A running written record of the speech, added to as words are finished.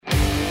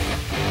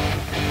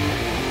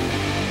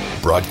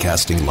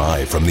Broadcasting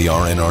live from the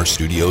RNR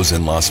studios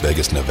in Las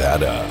Vegas,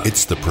 Nevada.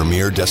 It's the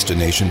premier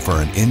destination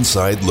for an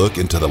inside look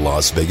into the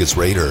Las Vegas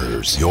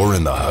Raiders. You're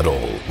in the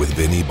huddle with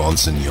Vinny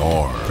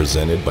Bonsignor,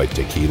 presented by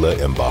Tequila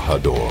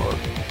Embajador.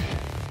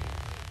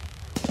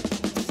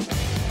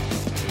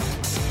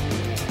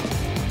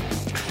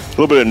 A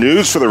little bit of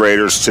news for the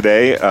Raiders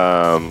today.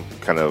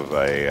 Kind of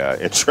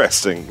a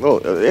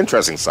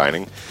interesting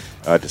signing,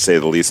 to say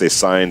the least. They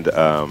signed,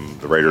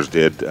 the Raiders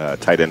did,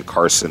 tight end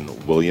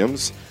Carson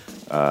Williams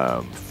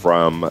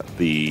from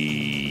the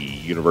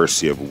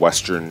University of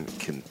Western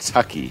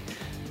Kentucky.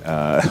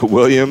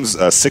 Williams,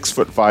 a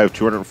 6'5",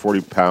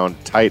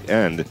 240-pound tight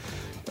end,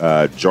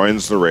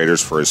 joins the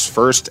Raiders for his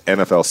first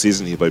NFL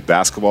season. He played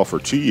basketball for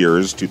 2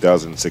 years,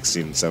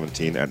 2016 and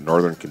 17, at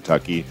Northern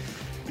Kentucky,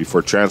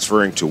 before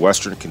transferring to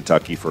Western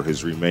Kentucky for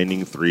his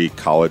remaining 3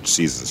 college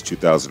seasons,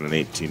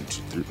 2018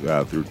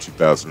 through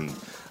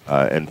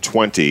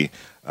 2020.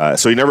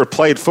 So he never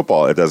played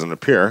football, it doesn't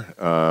appear.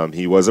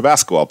 He was a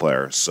basketball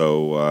player.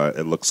 So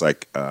it looks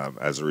like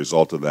as a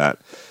result of that,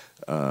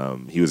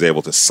 he was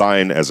able to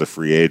sign as a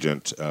free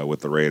agent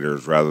with the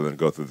Raiders rather than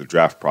go through the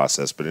draft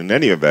process. But in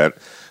any event,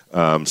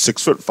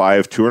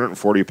 6'5",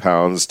 240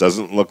 pounds,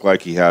 doesn't look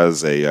like he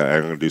has I'm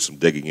going to do some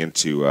digging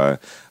into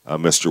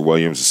Mr.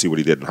 Williams to see what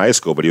he did in high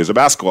school, but he was a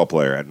basketball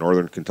player at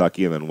Northern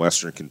Kentucky and then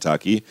Western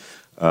Kentucky.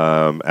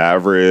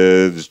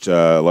 Averaged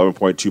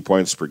 11.2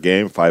 points per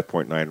game,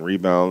 5.9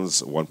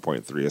 rebounds,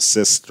 1.3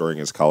 assists during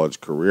his college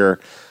career.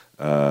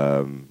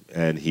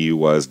 And he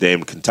was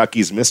named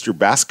Kentucky's Mr.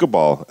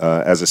 Basketball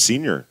as a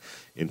senior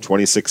in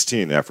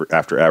 2016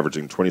 after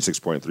averaging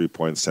 26.3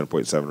 points,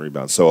 10.7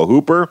 rebounds. So a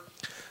hooper.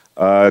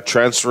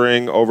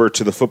 Transferring over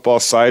to the football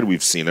side,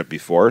 we've seen it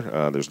before.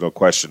 There's no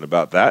question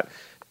about that.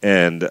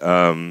 And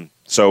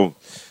so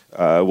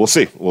we'll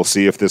see. We'll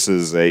see if this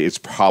is it's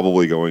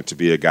probably going to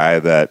be a guy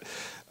that,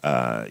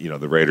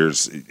 the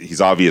Raiders,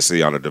 he's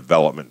obviously on a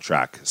development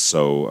track.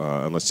 So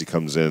unless he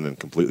comes in and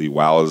completely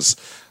wows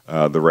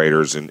the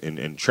Raiders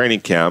in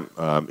training camp,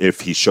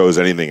 if he shows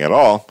anything at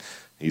all,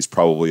 he's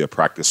probably a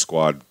practice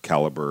squad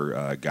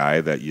caliber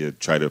guy that you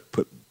try to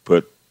put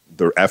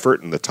the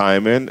effort and the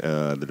time in,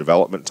 the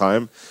development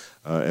time,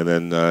 and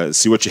then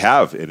see what you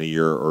have in a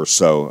year or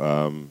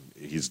so.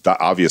 He's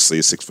obviously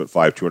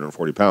 6'5",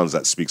 240 pounds.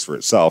 That speaks for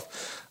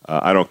itself.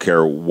 I don't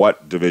care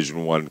what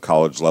Division I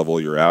college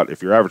level you're at.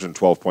 If you're averaging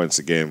 12 points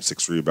a game,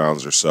 6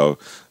 rebounds or so,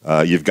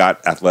 you've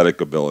got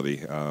athletic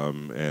ability.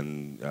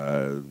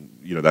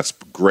 That's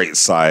great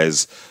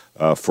size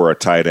for a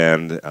tight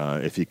end.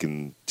 If you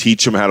can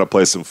teach him how to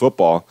play some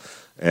football,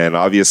 and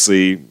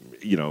obviously,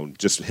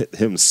 just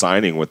him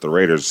signing with the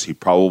Raiders, he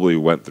probably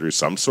went through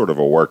some sort of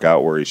a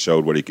workout where he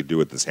showed what he could do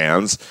with his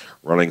hands,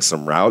 running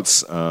some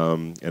routes,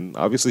 and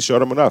obviously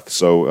showed him enough.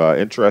 So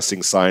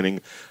interesting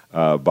signing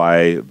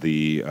by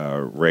the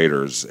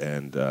Raiders.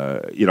 And,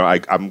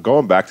 I'm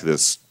going back to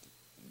this.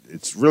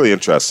 It's really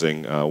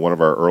interesting. One of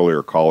our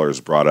earlier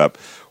callers brought up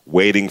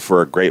waiting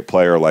for a great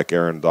player like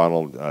Aaron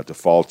Donald to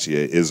fall to you.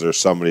 Is there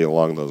somebody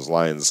along those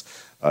lines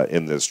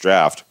in this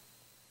draft?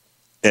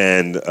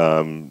 And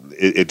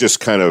it just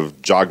kind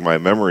of jogged my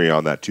memory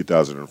on that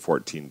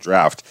 2014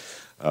 draft.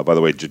 By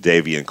the way,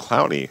 Jadeveon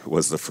Clowney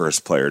was the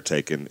first player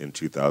taken in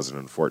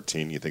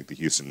 2014. You think the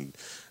Houston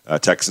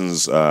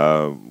Texans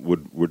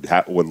would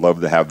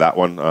love to have that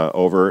one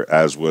over,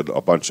 as would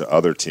a bunch of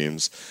other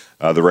teams.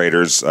 The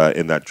Raiders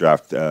in that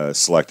draft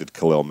selected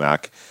Khalil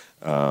Mack.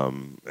 But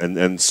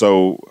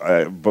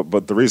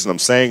the reason I'm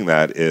saying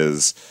that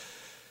is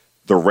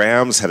the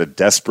Rams had a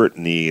desperate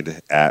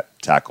need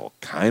at tackle,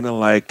 kind of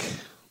like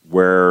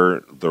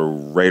where the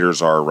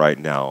Raiders are right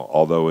now.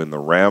 Although in the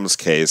Rams'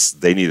 case,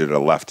 they needed a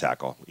left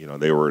tackle.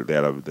 They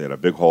had a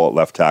big hole at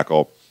left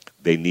tackle.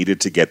 They needed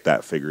to get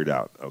that figured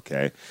out.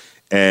 Okay,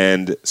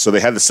 and so they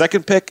had the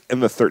second pick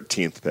and the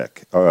 13th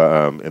pick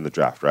in the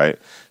draft. Right,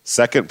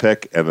 second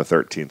pick and the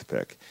 13th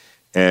pick,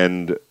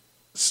 and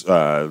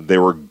they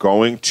were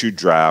going to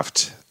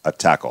draft a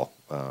tackle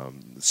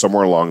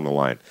somewhere along the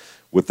line.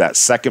 With that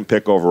second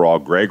pick overall,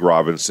 Greg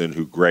Robinson,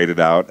 who graded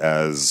out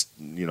as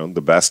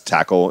the best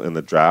tackle in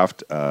the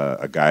draft,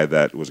 a guy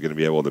that was going to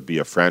be able to be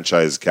a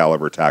franchise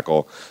caliber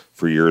tackle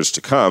for years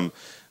to come.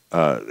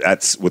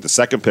 With the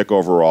second pick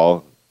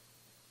overall,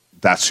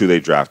 that's who they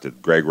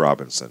drafted, Greg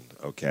Robinson.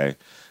 Okay,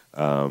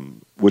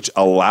 which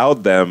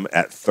allowed them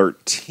at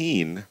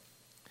 13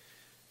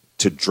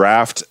 to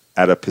draft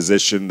at a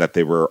position that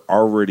they were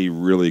already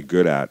really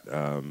good at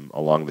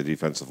along the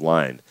defensive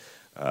line.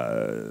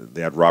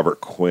 They had Robert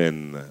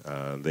Quinn.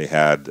 They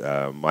had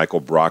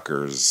Michael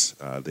Brockers.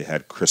 They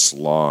had Chris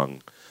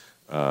Long.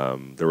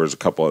 There was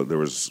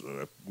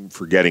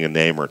forgetting a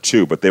name or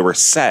two, but they were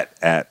set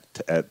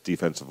at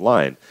defensive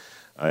line.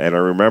 And I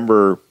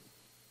remember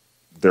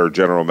their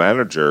general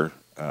manager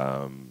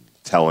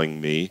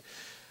telling me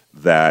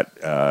that,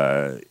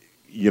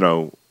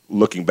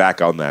 looking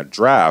back on that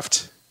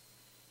draft,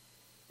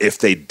 if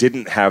they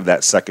didn't have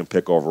that second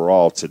pick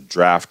overall to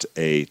draft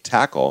a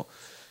tackle,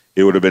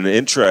 it would have been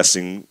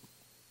interesting,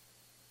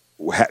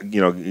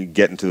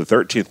 getting to the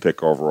 13th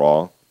pick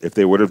overall if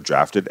they would have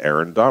drafted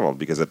Aaron Donald,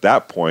 because at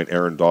that point,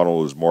 Aaron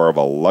Donald was more of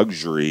a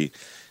luxury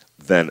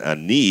than a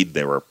need.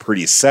 They were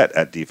pretty set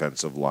at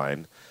defensive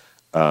line,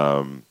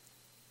 and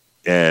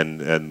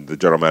the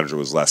general manager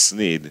was Les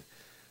Snead.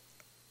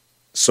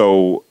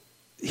 So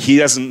he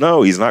doesn't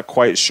know. He's not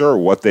quite sure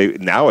what they.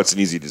 Now it's an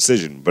easy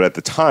decision, but at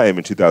the time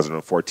in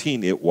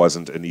 2014, it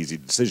wasn't an easy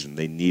decision.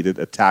 They needed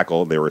a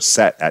tackle. They were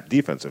set at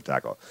defensive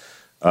tackle,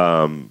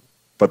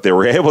 but they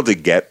were able to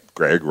get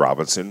Greg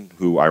Robinson,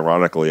 who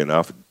ironically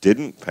enough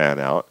didn't pan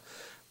out,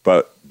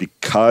 but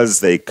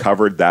because they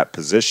covered that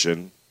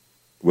position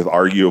with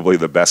arguably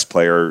the best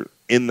player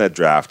in the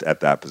draft at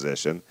that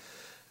position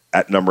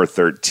at number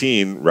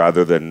 13,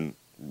 rather than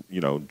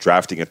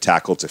drafting a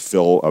tackle to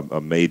fill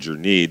a major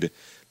need,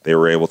 they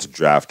were able to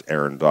draft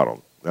Aaron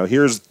Donald. Now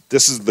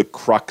this is the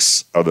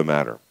crux of the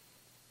matter.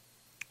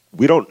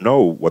 We don't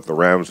know what the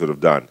Rams would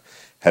have done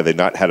had they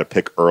not had a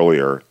pick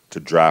earlier to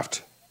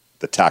draft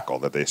the tackle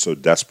that they so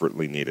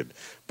desperately needed.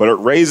 But it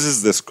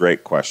raises this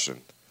great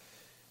question.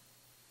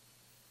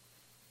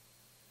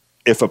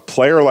 If a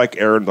player like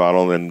Aaron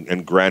Donald,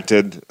 and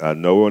granted,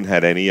 no one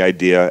had any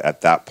idea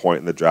at that point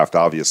in the draft,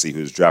 obviously, he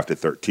was drafted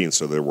 13th,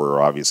 so there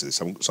were obviously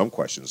some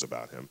questions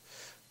about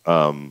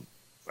him.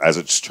 As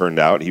it's turned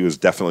out, he was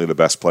definitely the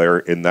best player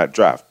in that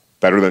draft,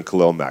 better than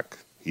Khalil Mack.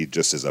 He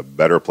just is a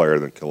better player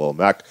than Khalil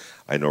Mack.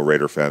 I know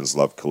Raider fans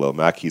love Khalil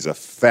Mack. He's a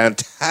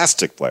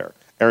fantastic player.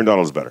 Aaron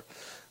Donald's better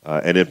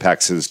and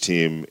impacts his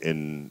team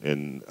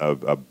in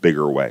a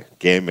bigger way.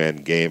 Game in,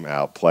 game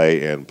out,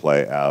 play in,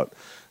 play out.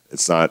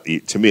 It's not,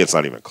 to me, it's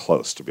not even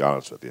close, to be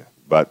honest with you.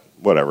 But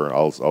whatever,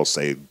 I'll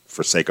say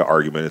for sake of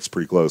argument, it's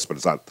pretty close, but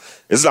it's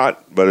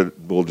not. But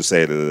we'll just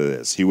say it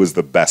is. He was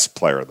the best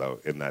player, though,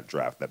 in that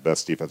draft. That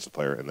best defensive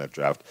player in that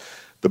draft.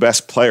 The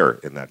best player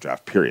in that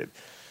draft, period.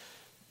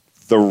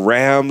 The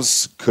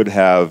Rams could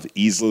have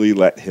easily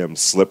let him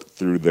slip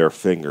through their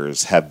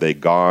fingers had they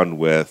gone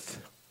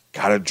with,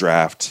 gotta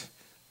draft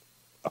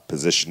a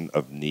position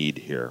of need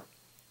here.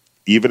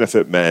 Even if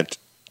it meant,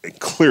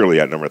 clearly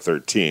at number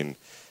 13,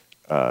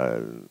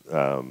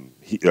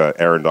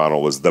 Aaron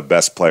Donald was the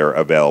best player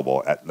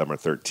available at number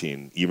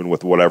 13, even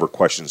with whatever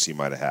questions he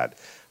might have had.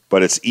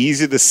 But it's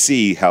easy to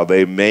see how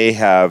they may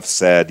have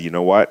said, you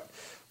know what,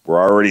 we're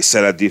already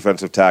set at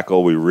defensive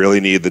tackle. We really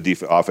need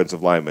the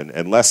offensive lineman.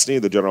 And Les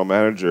Snead, the general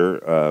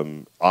manager,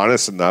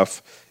 honest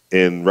enough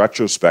in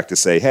retrospect to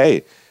say,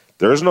 hey,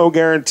 there's no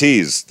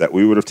guarantees that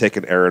we would have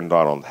taken Aaron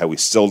Donald had we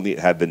still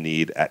had the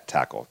need at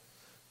tackle.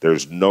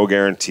 There's no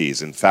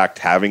guarantees. In fact,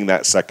 having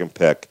that second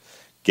pick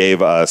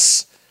gave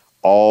us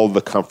all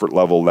the comfort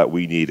level that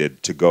we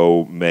needed to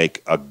go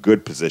make a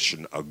good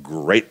position, a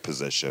great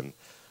position,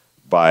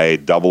 by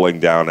doubling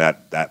down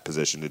at that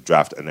position to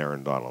draft an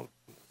Aaron Donald.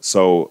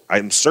 So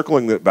I'm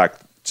circling it back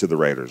to the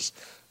Raiders.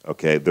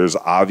 Okay, there's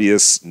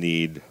obvious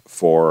need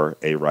for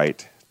a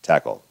right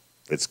tackle.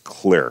 It's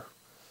clear.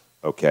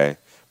 Okay,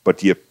 but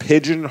do you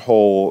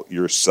pigeonhole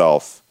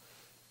yourself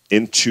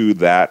into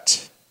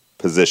that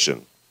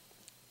position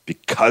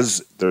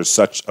because there's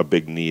such a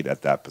big need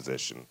at that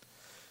position,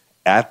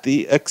 at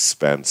the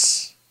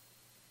expense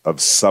of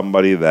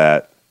somebody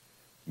that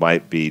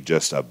might be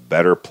just a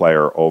better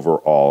player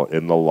overall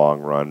in the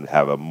long run,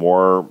 have a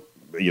more,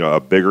 a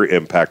bigger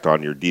impact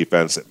on your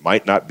defense? It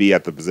might not be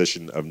at the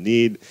position of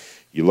need.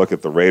 You look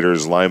at the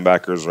Raiders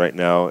linebackers right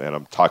now, and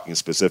I'm talking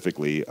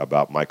specifically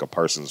about Micah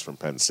Parsons from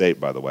Penn State,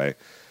 by the way.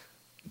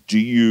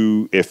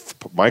 If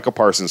Micah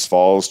Parsons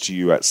falls to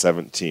you at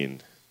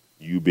 17,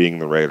 you being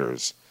the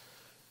Raiders,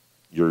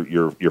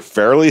 you're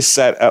fairly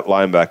set at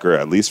linebacker,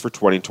 at least for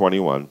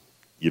 2021.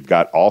 You've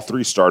got all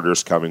three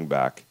starters coming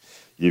back.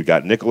 You've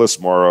got Nicholas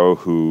Morrow,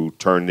 who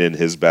turned in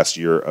his best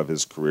year of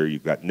his career.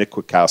 You've got Nick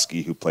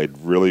Kwiatkowski, who played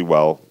really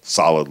well,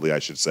 solidly, I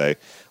should say,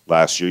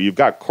 last year. You've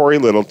got Corey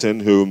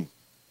Littleton, who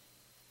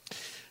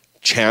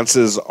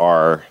chances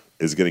are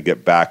is going to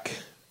get back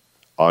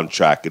on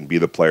track and be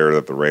the player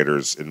that the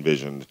Raiders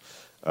envisioned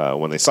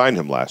when they signed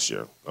him last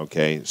year.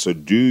 Okay, so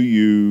do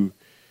you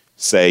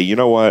say, you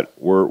know what,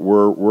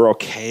 we're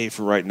okay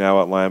for right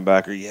now at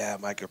linebacker? Yeah,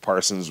 Micah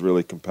Parsons is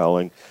really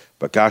compelling,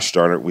 but gosh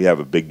darn it, we have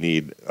a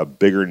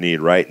bigger need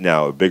right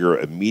now, a bigger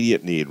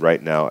immediate need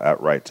right now at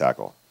right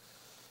tackle.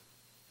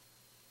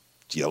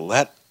 Do you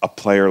let a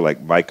player like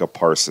Micah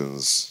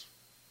Parsons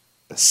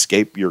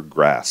escape your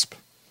grasp,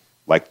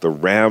 like the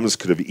Rams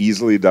could have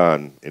easily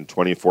done in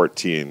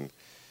 2014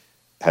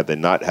 had they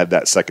not had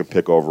that second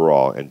pick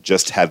overall and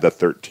just had the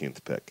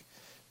 13th pick?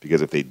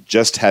 Because if they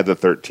just had the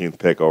 13th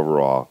pick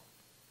overall,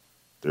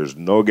 there's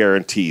no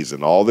guarantees,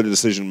 and all the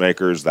decision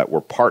makers that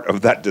were part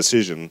of that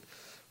decision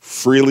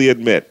freely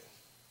admit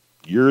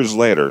years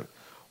later,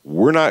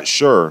 we're not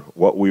sure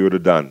what we would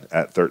have done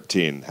at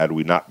 13 had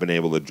we not been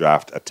able to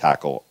draft a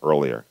tackle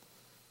earlier.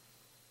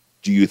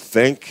 Do you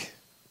think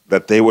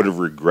that they would have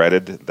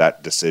regretted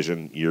that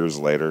decision years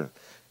later,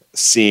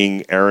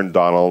 seeing Aaron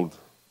Donald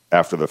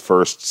after the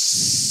first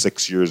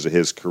 6 years of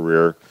his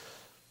career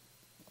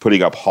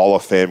putting up Hall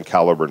of Fame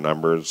caliber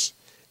numbers,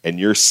 and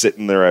you're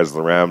sitting there as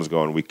the Rams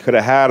going, we could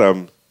have had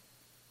him,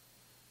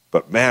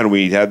 But man,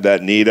 we had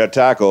that need at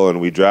tackle, and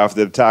we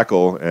drafted a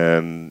tackle,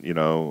 and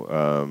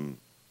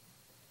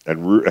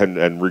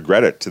and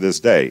regret it to this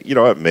day.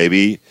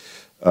 Maybe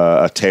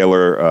a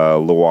Taylor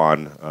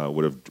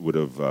Lewan would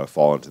have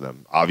fallen to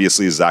them.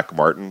 Obviously, Zach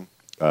Martin,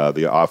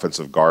 the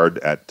offensive guard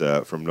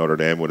from Notre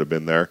Dame, would have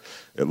been there.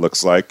 It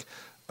looks like,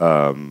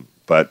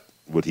 but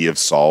would he have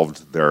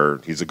solved their?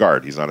 He's a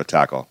guard. He's not a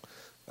tackle.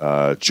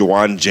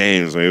 Jawan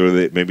James.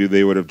 Maybe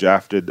they would have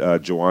drafted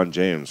Jawan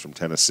James from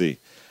Tennessee.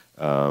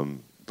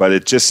 But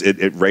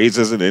it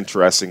raises an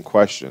interesting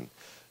question.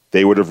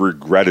 They would have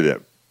regretted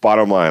it.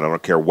 Bottom line, I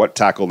don't care what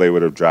tackle they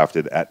would have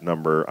drafted at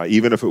number,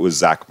 even if it was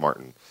Zach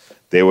Martin,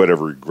 they would have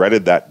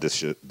regretted that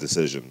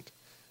decision.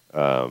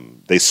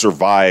 They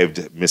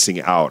survived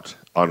missing out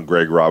on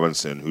Greg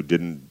Robinson, who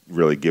didn't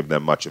really give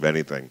them much of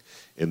anything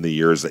in the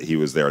years that he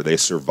was there. They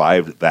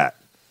survived that.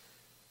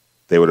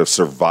 They would have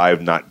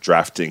survived not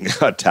drafting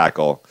a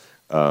tackle,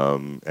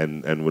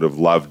 and would have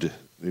loved.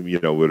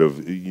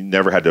 You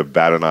never had to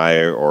bat an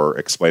eye or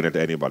explain it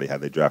to anybody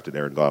had they drafted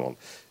Aaron Donald.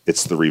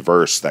 It's the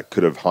reverse that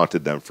could have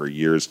haunted them for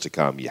years to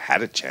come. You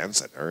had a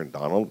chance at Aaron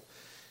Donald,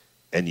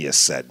 and you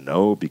said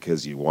no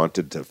because you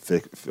wanted to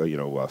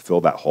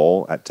fill that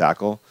hole at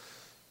tackle.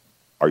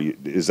 I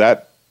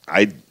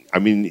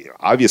mean,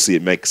 obviously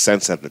it makes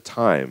sense at the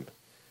time,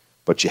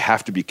 but you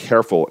have to be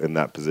careful in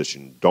that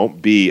position.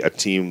 Don't be a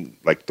team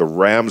like the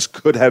Rams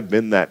could have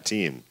been that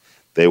team.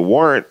 They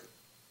weren't.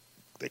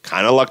 They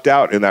kind of lucked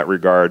out in that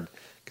regard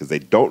because they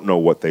don't know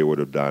what they would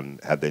have done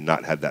had they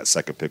not had that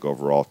second pick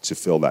overall to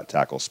fill that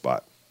tackle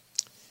spot.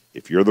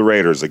 If you're the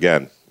Raiders,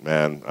 again,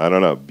 man, I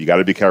don't know. You got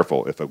to be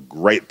careful. If a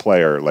great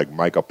player like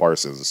Micah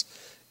Parsons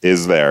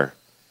is there,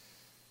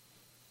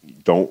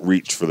 don't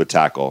reach for the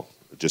tackle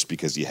just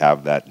because you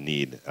have that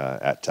need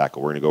at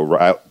tackle. We're going to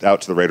go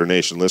out to the Raider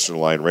Nation listener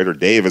line. Raider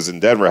Dave is in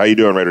Denver. How you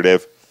doing, Raider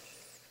Dave?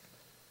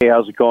 Hey,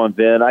 how's it going,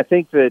 Ben? I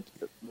think that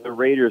the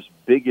Raiders'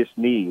 biggest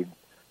need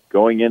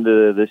going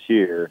into this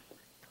year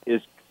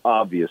is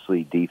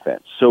obviously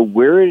defense. So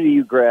where do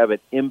you grab an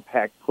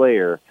impact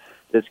player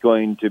that's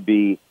going to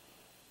be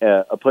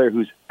a player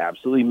who's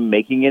absolutely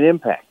making an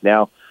impact?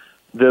 Now,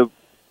 the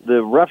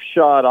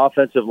roughshod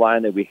offensive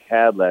line that we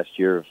had last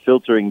year,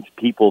 filtering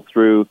people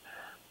through,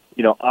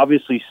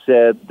 obviously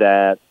said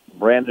that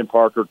Brandon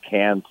Parker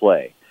can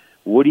play.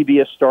 Would he be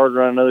a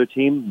starter on another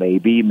team?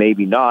 Maybe,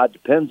 maybe not.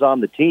 Depends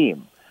on the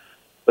team.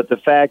 But the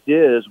fact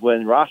is,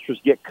 when rosters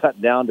get cut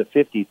down to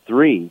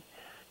 53,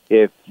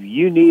 if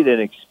you need an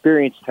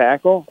experienced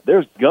tackle,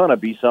 there's going to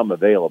be some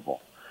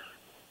available.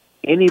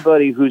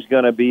 Anybody who's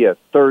going to be a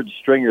third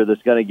stringer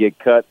that's going to get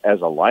cut as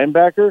a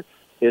linebacker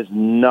is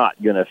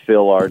not going to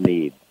fill our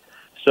need.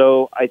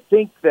 So I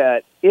think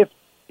that if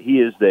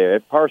he is there,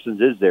 if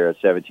Parsons is there at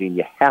 17,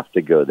 you have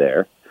to go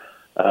there.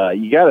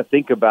 You got to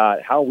think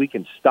about how we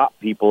can stop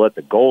people at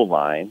the goal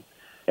line,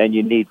 and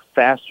you need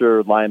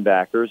faster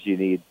linebackers. You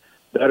need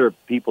better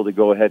people to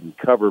go ahead and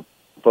cover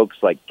folks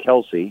like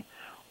Kelsey.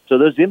 So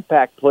those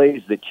impact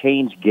plays that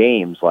change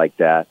games like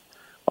that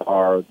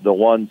are the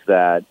ones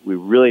that we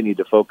really need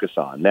to focus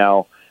on.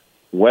 Now,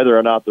 whether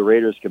or not the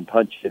Raiders can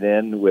punch it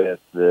in with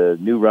the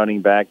new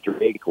running back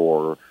Drake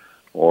or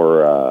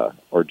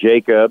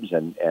Jacobs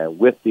and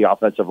with the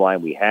offensive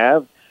line we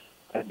have,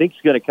 I think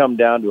it's going to come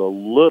down to a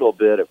little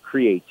bit of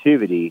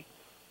creativity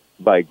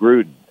by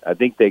Gruden. I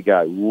think they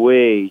got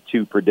way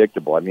too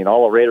predictable. I mean,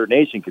 all of Raider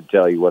Nation could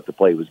tell you what the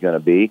play was going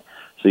to be,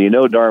 so you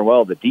know darn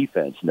well the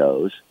defense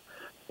knows.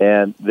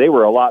 And they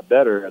were a lot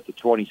better at the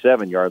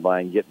 27-yard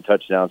line getting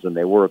touchdowns than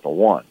they were at the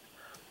 1.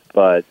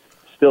 But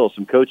still,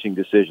 some coaching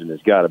decision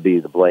has got to be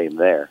the blame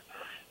there.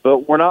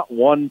 But we're not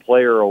one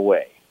player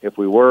away. If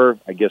we were,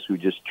 I guess we'd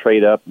just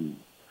trade up and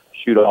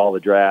shoot all the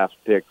draft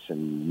picks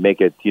and make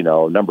it,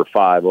 number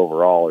 5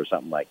 overall or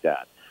something like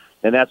that.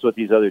 And that's what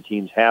these other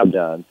teams have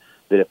done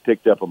that have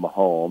picked up a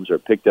Mahomes or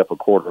picked up a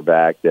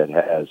quarterback that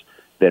has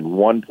been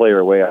one player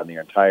away on their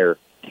entire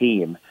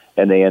team,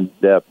 and they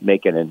end up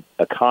making an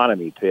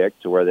economy pick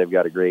to where they've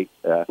got a great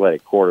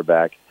athletic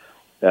quarterback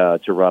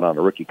to run on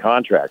a rookie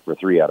contract for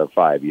 3 out of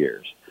 5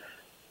 years.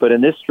 But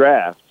in this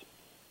draft,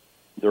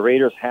 the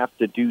Raiders have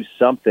to do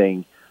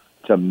something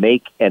to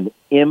make an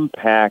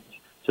impact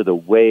to the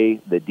way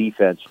the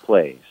defense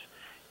plays.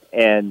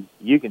 And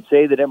you can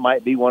say that it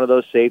might be one of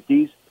those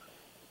safeties,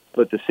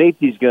 but the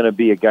safety is going to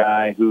be a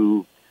guy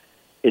who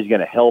is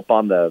going to help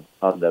on the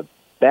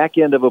back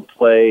end of a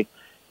play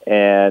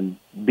and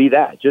be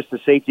that, just a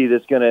safety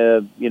that's going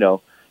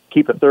to,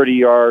 keep a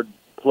 30-yard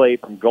play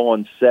from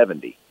going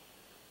 70.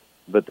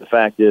 But the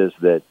fact is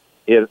that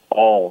it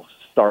all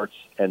starts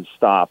and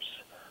stops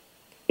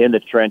in the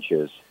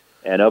trenches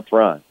and up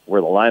front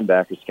where the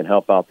linebackers can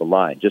help out the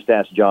line. Just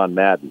ask John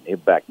Madden. He'll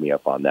back me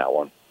up on that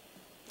one.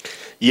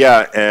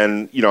 Yeah,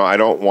 and, I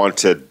don't want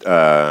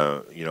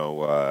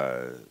to,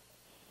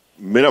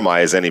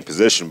 minimize any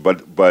position,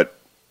 but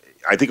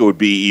I think it would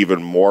be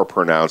even more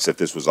pronounced if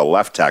this was a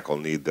left tackle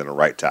need than a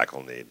right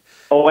tackle need.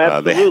 Oh,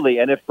 absolutely.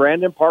 And if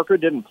Brandon Parker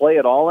didn't play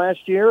at all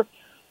last year,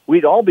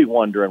 we'd all be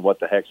wondering what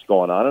the heck's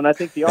going on. And I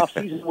think the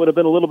offseason would have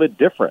been a little bit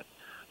different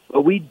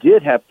But we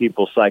did have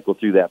people cycle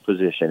through that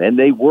position, and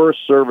they were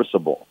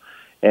serviceable.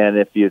 And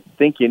if you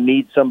think you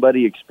need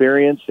somebody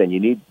experienced and you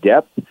need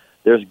depth,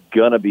 there's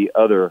going to be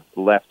other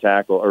left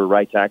tackle or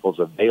right tackles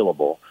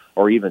available,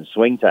 or even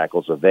swing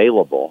tackles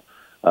available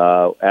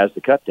as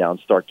the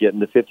cutdowns start getting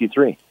to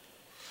 53.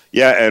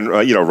 Yeah, and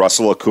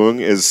Russell Okung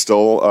is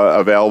still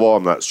available.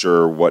 I'm not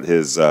sure what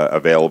his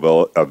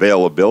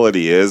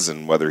availability is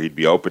and whether he'd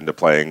be open to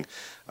playing,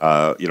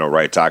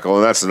 right tackle.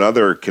 And that's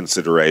another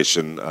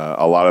consideration.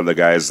 A lot of the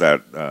guys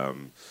that, a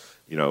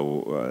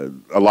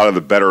lot of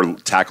the better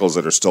tackles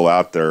that are still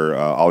out there,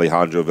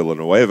 Alejandro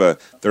Villanueva,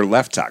 they're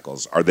left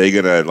tackles. Are they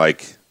going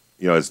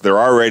to they're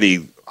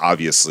already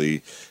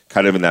obviously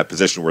kind of in that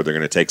position where they're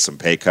going to take some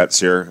pay cuts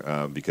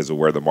here because of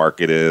where the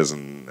market is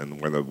and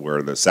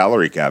where the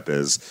salary cap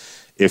is.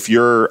 If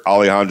you're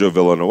Alejandro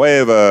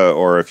Villanueva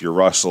or if you're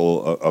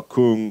Russell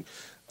Okung,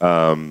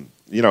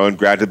 and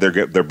granted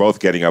they're both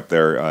getting up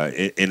there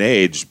in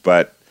age,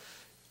 but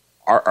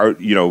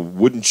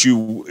wouldn't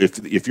you,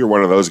 if you're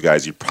one of those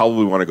guys, you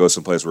probably want to go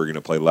someplace where you're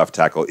going to play left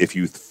tackle if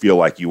you feel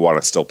like you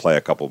want to still play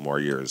a couple more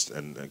years,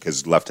 and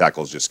because left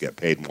tackles just get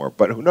paid more.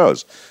 But who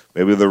knows?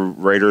 Maybe the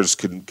Raiders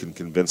can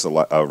convince a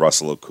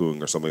Russell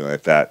Okung or something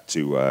like that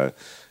to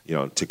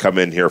come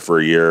in here for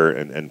a year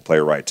and play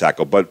right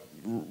tackle. But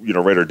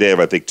Raider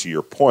Dave, I think to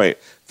your point,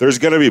 there's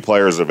going to be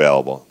players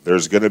available.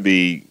 There's going to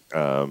be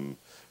and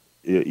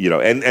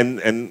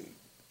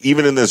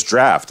even in this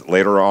draft,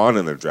 later on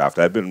in the draft,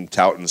 I've been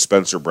touting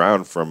Spencer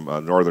Brown from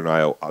Northern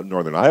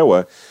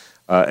Iowa,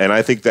 and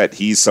I think that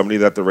he's somebody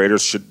that the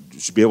Raiders should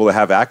be able to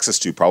have access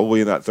to,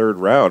 probably in that third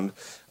round.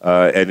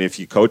 And if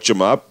you coach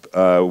him up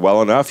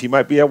well enough, he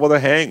might be able to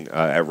hang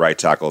at right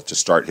tackle to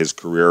start his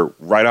career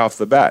right off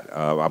the bat.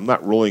 I'm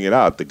not ruling it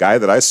out. The guy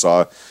that I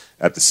saw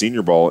at the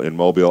Senior Bowl in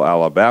Mobile,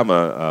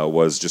 Alabama,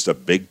 was just a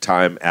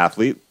big-time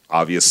athlete.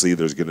 Obviously,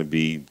 there's going to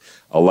be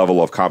a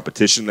level of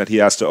competition that he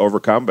has to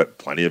overcome, but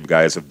plenty of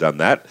guys have done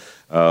that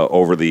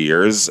over the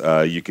years.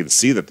 You can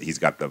see that he's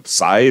got the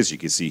size. You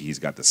can see he's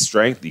got the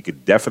strength. You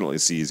could definitely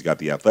see he's got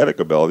the athletic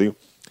ability.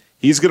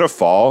 He's going to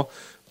fall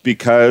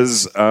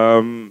because,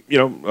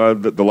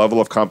 the level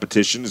of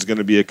competition is going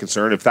to be a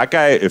concern. If that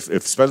guy,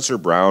 if Spencer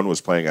Brown was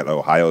playing at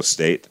Ohio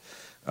State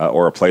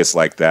or a place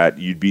like that,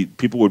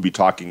 people would be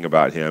talking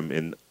about him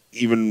in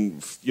even,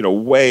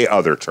 way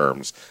other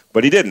terms,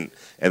 but he didn't.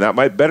 And that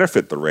might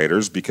benefit the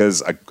Raiders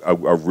because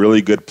a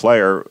really good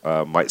player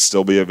might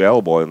still be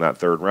available in that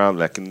third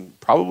round that can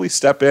probably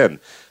step in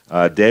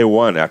day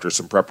one after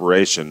some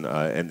preparation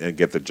and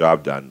get the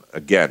job done.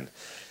 Again,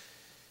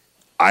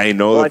 I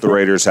know that the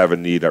Raiders have a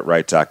need at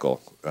right tackle.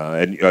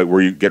 And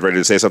were you getting ready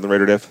to say something,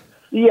 Raider Dave?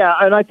 Yeah,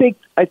 and I think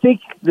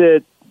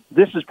that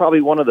this is probably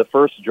one of the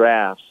first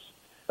drafts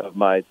of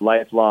my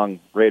lifelong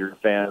Raider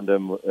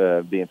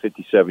fandom, being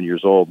 57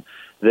 years old,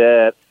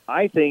 that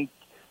I think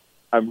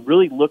I'm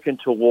really looking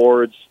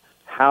towards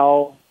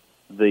how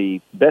the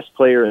best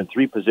player in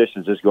three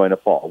positions is going to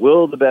fall.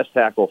 Will the best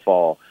tackle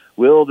fall?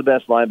 Will the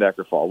best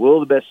linebacker fall? Will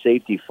the best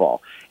safety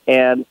fall?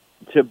 And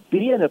to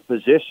be in a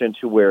position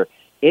to where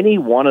any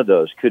one of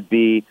those could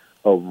be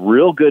a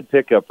real good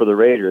pickup for the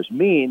Raiders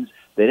means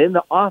that in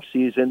the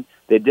offseason,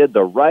 they did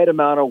the right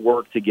amount of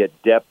work to get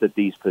depth at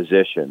these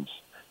positions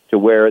to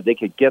where they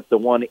could get the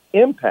one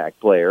impact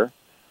player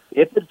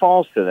if it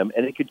falls to them,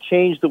 and it could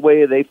change the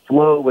way they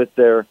flow with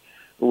their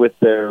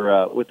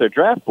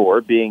draft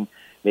board, being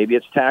maybe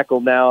it's tackle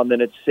now and then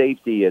it's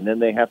safety, and then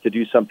they have to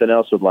do something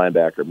else with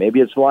linebacker. Maybe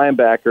it's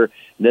linebacker,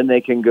 and then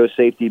they can go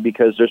safety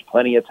because there's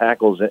plenty of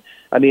tackles.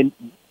 I mean,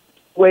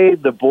 the way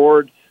the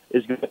board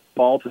is going to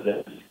fall to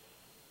this.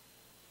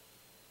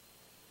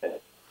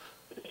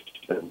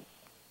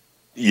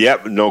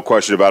 Yep, no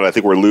question about it. I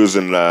think we're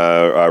losing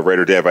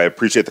Raider Dave. I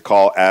appreciate the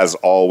call as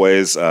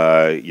always.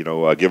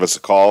 Give us a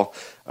call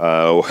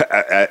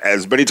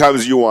as many times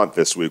as you want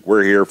this week.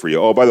 We're here for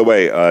you. Oh, by the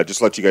way, just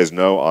to let you guys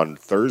know, on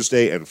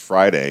Thursday and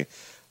Friday,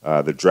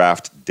 the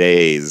draft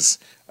days,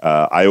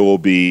 I will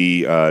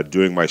be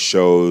doing my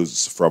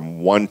shows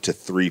from 1 to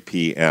 3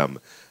 p.m.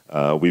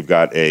 We've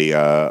got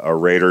a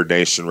Raider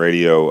Nation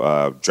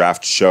Radio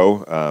draft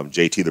show.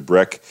 JT the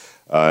Brick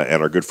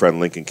and our good friend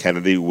Lincoln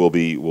Kennedy will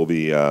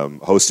be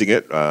hosting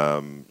it.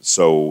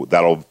 So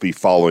that'll be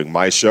following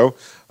my show,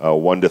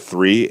 1 to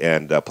 3,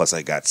 and plus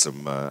I got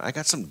some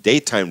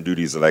daytime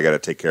duties that I got to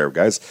take care of,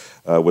 guys,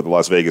 with the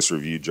Las Vegas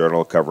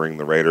Review-Journal covering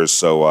the Raiders.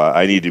 So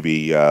I need to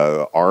be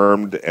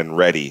armed and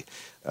ready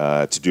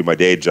to do my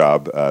day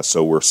job.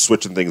 So we're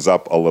switching things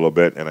up a little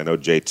bit, and I know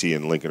JT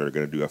and Lincoln are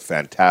going to do a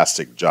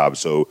fantastic job.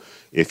 So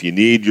if you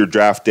need your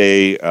draft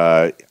day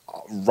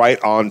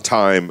right on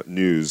time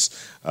news,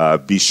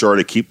 be sure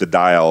to keep the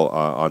dial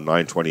on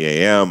 9:20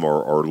 a.m.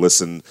 or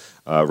listen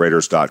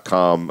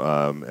Raiders.com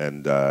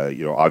and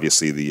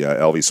obviously the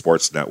LV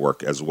Sports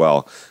Network as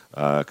well,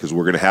 because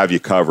we're going to have you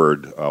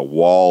covered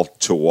wall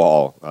to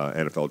wall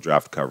NFL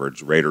draft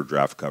coverage, Raider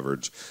draft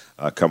coverage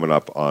coming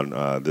up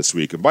on this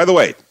week. And by the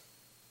way,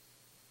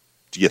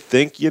 do you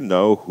think you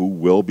know who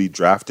will be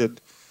drafted?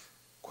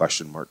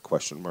 Question mark. Go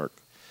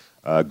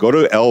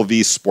to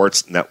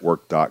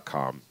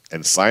lvsportsnetwork.com.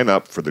 and sign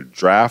up for the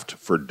Draft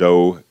for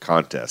Dough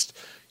contest.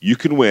 You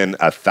can win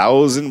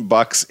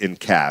 $1,000 in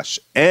cash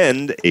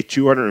and a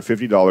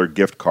 $250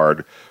 gift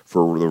card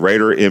for the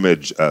Raider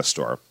Image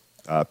store.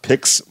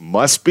 Picks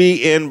must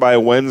be in by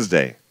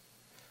Wednesday.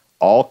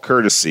 All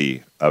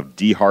courtesy of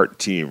D-Hart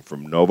Team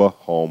from Nova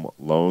Home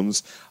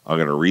Loans. I'm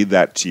going to read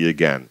that to you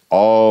again.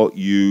 All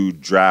you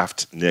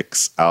draft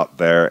nicks out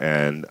there,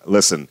 and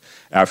listen,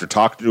 after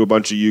talking to a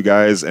bunch of you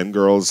guys and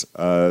girls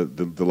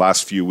the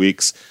last few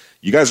weeks,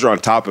 you guys are on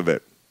top of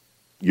it.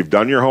 You've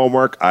done your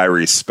homework. I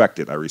respect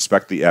it. I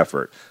respect the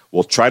effort.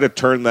 We'll try to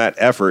turn that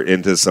effort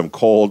into some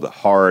cold,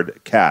 hard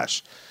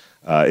cash.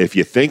 If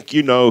you think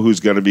you know who's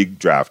going to be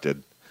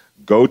drafted,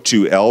 go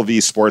to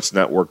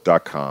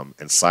lvsportsnetwork.com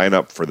and sign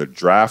up for the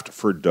Draft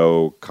for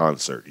Dough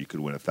concert. You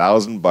could win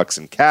 $1,000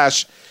 in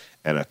cash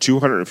and a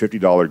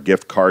 $250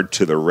 gift card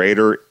to the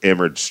Raider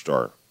Image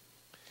store.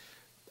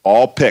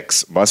 All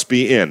picks must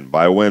be in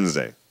by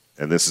Wednesday,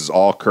 and this is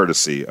all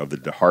courtesy of the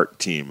DeHart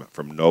Team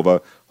from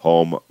Nova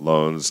Home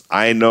Loans.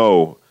 I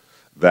know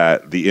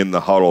that the In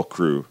the Huddle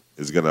crew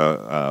is going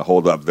to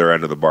hold up their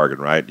end of the bargain,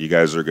 right? You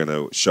guys are going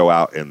to show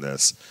out in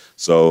this.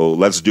 So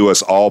let's do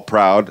us all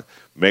proud.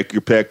 Make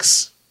your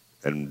picks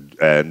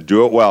and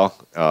do it well.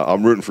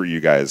 I'm rooting for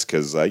you guys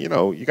because,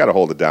 you got to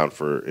hold it down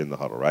for In the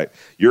Huddle, right?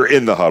 You're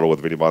In the Huddle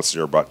with Vinny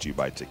Bonsignore, brought to you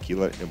by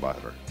Tequila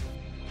Embajador.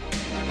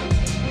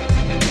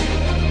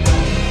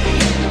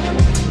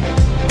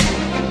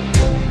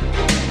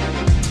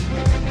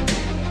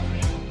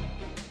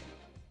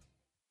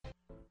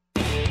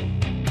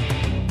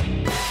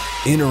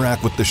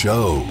 Interact with the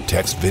show.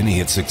 Text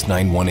Vinny at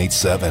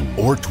 69187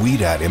 or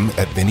tweet at him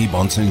at Vinny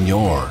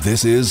Bonsignore.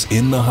 This is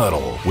In the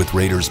Huddle with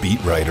Raiders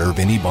beat writer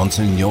Vinny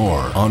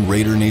Bonsignore on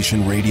Raider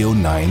Nation Radio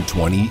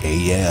 920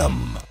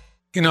 AM.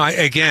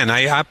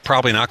 I'm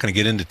probably not going to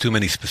get into too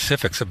many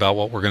specifics about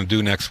what we're going to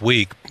do next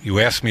week. You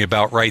asked me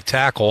about right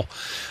tackle.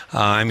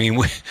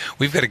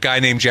 We've got a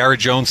guy named Jared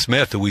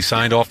Jones-Smith who we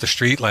signed off the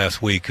street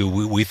last week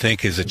who we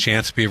think is a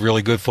chance to be a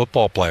really good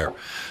football player.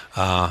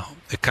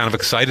 They're kind of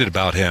excited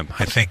about him.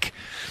 I think,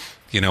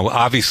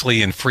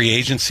 obviously in free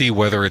agency,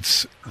 whether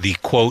it's the,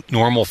 quote,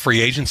 normal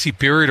free agency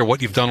period or what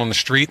you've done on the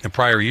street in the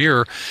prior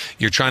year,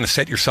 you're trying to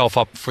set yourself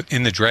up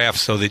in the draft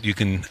so that you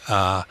can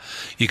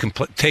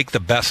take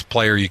the best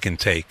player you can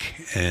take.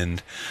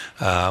 And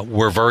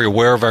we're very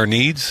aware of our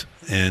needs.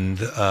 And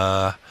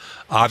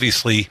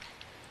obviously,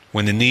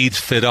 when the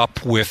needs fit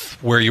up with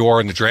where you are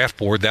in the draft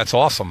board, that's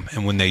awesome.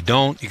 And when they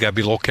don't, you got to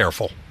be a little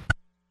careful.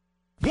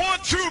 1,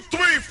 2,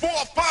 3, 4,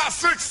 5,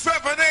 6,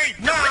 7, 8,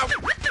 9. 1,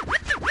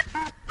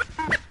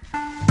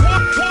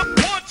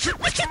 2,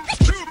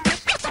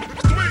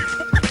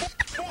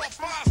 3, 4,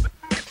 5.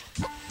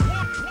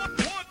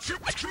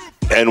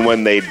 And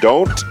when they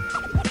don't,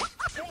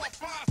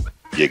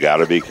 you got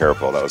to be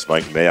careful. That was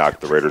Mike Mayock,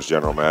 the Raiders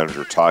general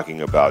manager, talking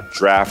about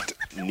draft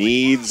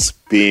needs,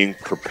 being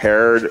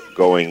prepared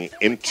going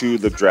into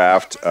the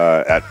draft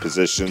at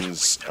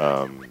positions,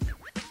 trying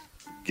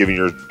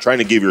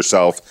to give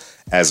yourself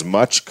as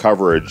much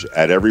coverage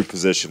at every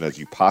position as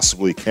you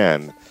possibly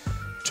can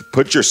to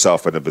put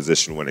yourself in a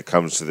position when it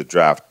comes to the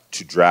draft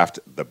to draft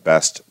the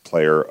best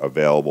player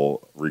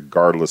available,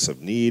 regardless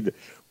of need,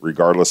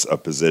 regardless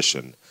of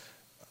position.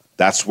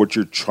 That's what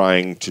you're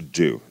trying to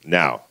do.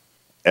 Now,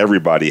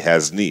 everybody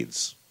has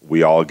needs.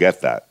 We all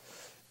get that.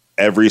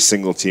 Every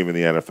single team in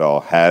the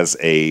NFL has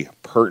a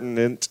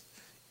pertinent,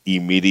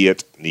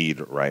 immediate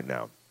need right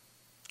now.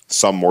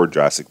 Some more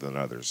drastic than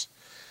others.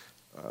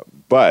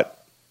 But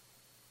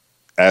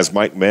as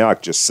Mike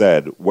Mayock just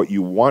said, what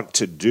you want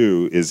to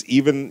do is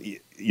even,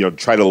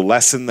 try to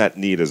lessen that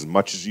need as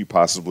much as you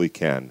possibly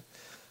can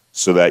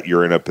so that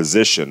you're in a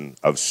position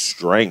of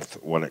strength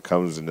when it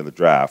comes into the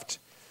draft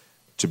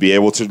to be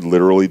able to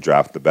literally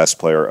draft the best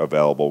player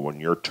available when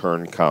your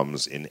turn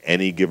comes in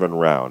any given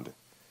round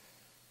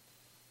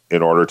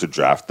in order to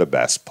draft the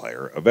best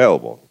player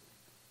available,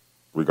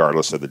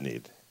 regardless of the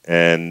need.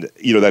 And,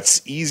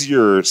 that's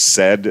easier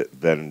said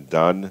than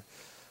done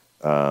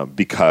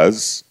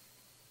because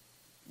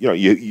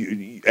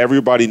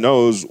everybody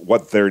knows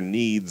what their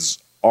needs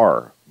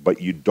are, but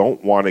you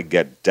don't want to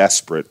get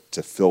desperate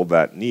to fill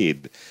that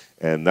need.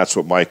 And that's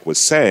what Mike was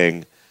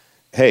saying.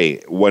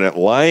 Hey, when it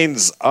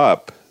lines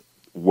up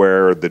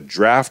where the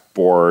draft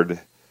board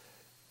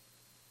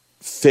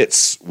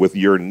fits with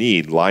your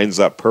need, lines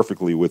up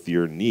perfectly with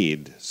your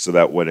need, so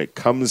that when it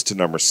comes to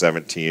number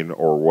 17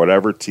 or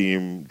whatever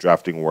team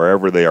drafting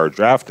wherever they are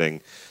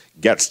drafting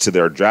gets to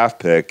their draft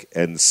pick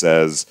and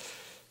says,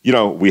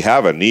 we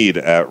have a need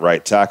at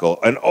right tackle.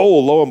 And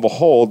lo and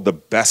behold, the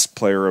best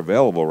player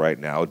available right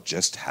now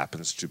just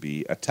happens to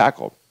be a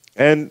tackle.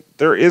 And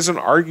there is an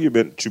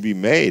argument to be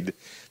made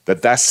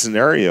that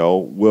scenario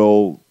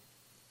will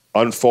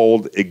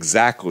unfold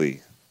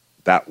exactly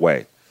that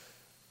way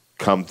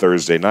come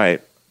Thursday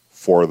night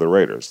for the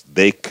Raiders.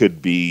 They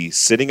could be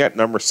sitting at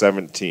number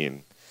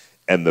 17,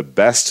 and the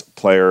best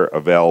player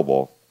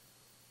available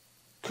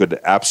could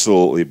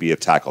absolutely be a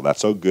tackle.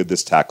 That's how good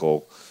this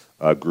tackle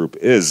group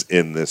is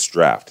in this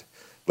draft.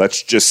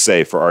 let's just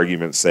say, for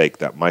argument's sake,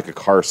 that Micah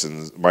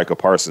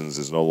Parsons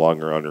is no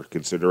longer under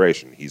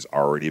consideration. He's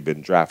already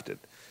been drafted.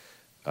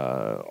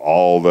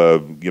 All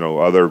the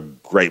other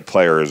great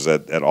players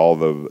at all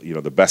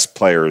the best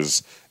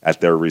players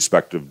at their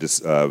respective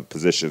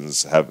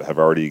positions have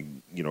already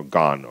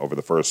gone over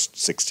the first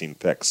 16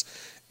 picks,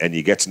 and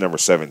you get to number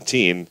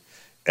 17,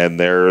 and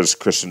there's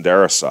Christian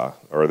Darrisaw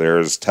or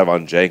there's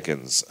Tevon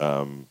Jenkins,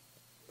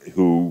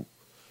 who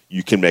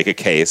you can make a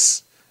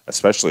case,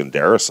 especially in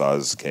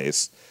Darrisaw's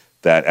case,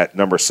 that at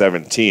number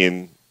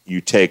 17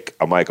 you take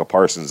a Micah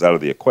Parsons out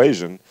of the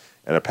equation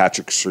and a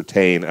Patrick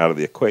Surtain out of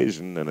the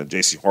equation and a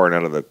J.C. Horn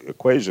out of the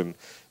equation,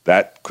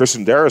 that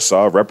Christian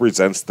Darrisaw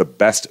represents the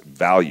best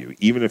value,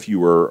 even if you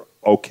were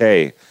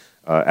okay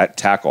at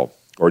tackle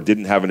or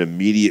didn't have an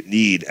immediate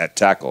need at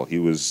tackle.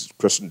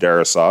 Christian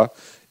Darrisaw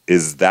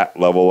is that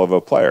level of a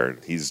player.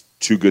 He's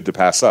too good to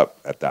pass up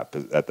at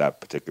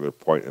that particular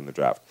point in the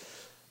draft.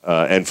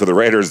 And for the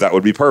Raiders, that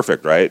would be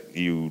perfect, right?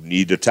 You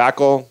need a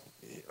tackle.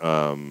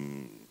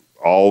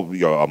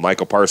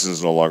 Michael Parsons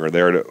is no longer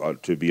there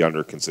to be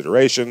under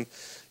consideration.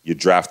 You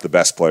draft the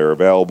best player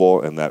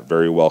available, and that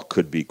very well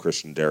could be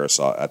Christian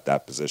Darrisaw at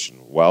that position.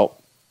 Well,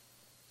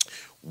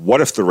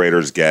 what if the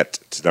Raiders get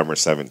to number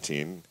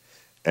 17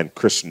 and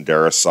Christian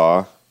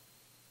Darrisaw,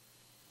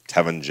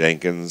 Tevin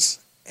Jenkins,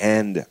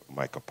 and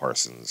Micah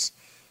Parsons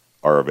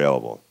are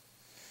available?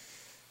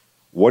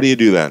 What do you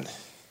do then?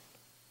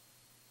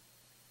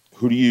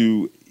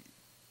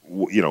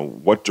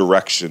 What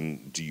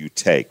direction do you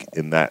take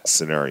in that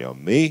scenario?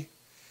 Me,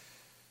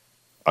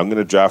 I'm going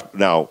to draft.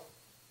 Now,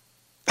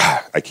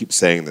 I keep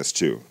saying this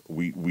too.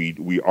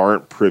 We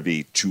aren't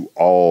privy to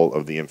all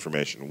of the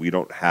information. We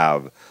don't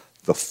have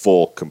the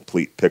full,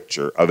 complete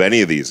picture of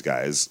any of these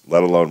guys,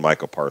 let alone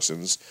Micah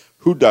Parsons,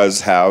 who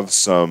does have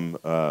some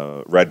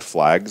red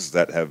flags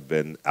that have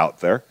been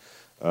out there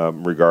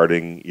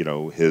regarding,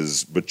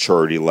 his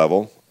maturity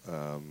level.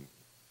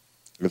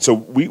 And so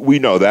we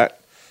know that.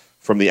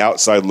 From the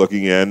outside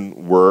looking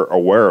in, we're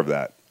aware of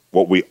that.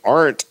 What we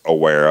aren't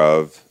aware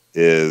of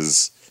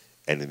is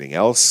anything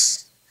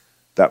else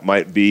that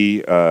might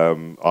be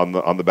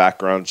on the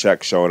background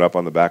check, showing up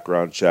on the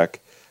background check.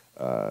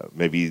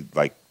 Maybe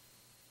like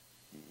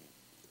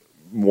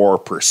more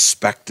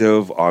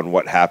perspective on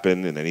what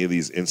happened in any of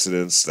these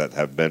incidents that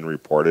have been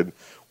reported.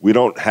 We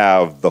don't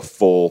have the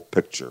full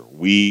picture.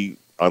 We,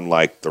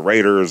 unlike the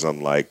Raiders,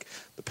 unlike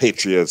the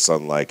Patriots,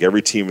 unlike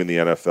every team in the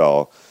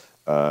NFL,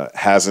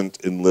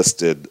 hasn't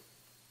enlisted,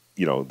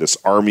 this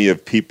army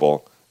of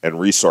people and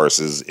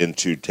resources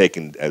into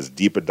taking as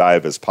deep a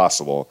dive as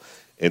possible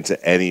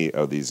into any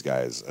of these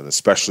guys, and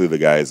especially the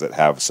guys that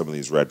have some of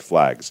these red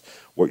flags.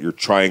 What you're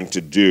trying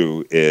to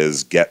do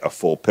is get a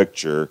full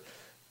picture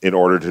in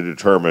order to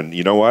determine,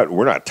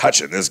 we're not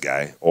touching this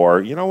guy,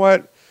 or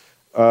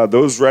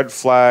those red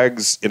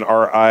flags in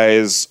our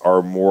eyes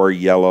are more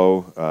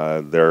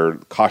yellow. They're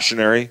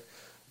cautionary,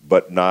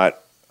 but not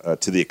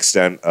to the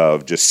extent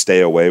of just stay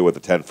away with a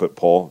 10-foot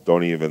pole.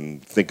 Don't even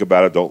think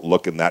about it. Don't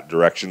look in that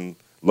direction.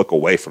 Look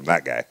away from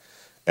that guy.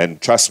 And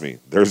trust me,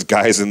 there's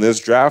guys in this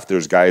draft,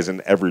 there's guys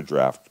in every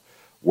draft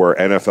where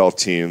NFL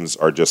teams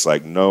are just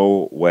like,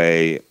 no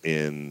way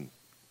in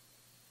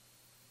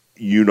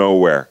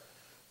where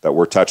that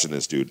we're touching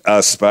this dude,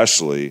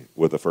 especially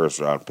with a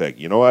first-round pick.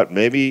 You know what?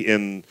 Maybe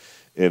in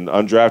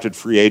undrafted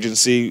free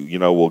agency,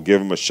 we'll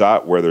give him a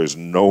shot where there's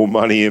no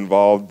money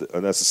involved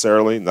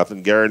necessarily,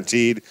 nothing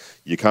guaranteed.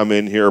 You come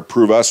in here,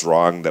 prove us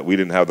wrong that we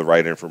didn't have the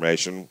right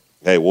information.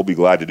 Hey, we'll be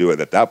glad to do it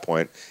at that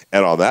point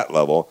and on that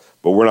level,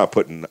 but we're not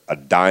putting a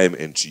dime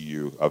into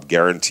you of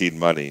guaranteed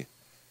money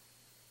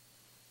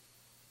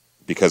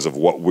because of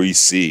what we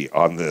see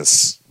on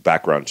this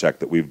background check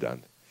that we've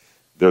done.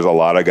 There's a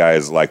lot of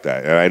guys like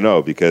that, and I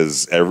know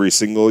because every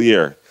single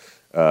year,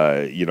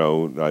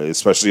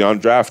 especially on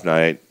draft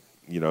night,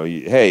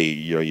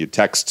 you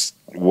text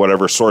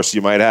whatever source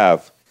you might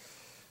have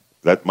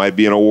that might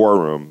be in a war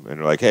room, and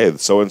you're like, hey,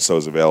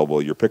 so-and-so's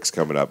available, your pick's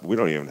coming up. We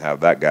don't even have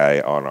that guy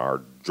on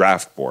our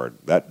draft board.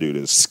 That dude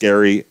is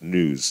scary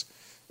news.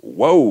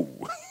 Whoa.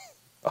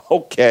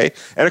 Okay.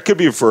 And it could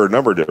be for a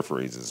number of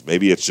different reasons.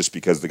 Maybe it's just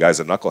because the guy's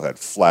a knucklehead,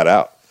 flat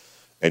out.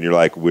 And you're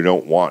like, we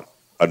don't want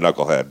a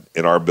knucklehead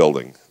in our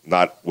building.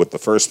 Not with the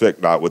first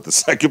pick, not with the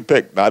second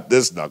pick, not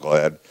this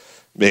knucklehead.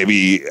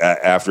 Maybe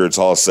after it's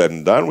all said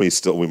and done, we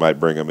might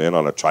bring him in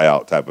on a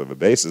tryout type of a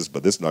basis,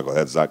 but this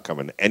knucklehead's not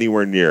coming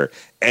anywhere near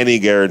any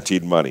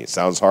guaranteed money.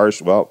 Sounds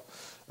harsh? Well,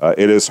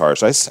 it is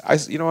harsh.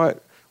 You know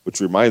what?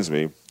 Which reminds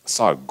me, I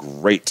saw a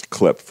great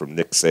clip from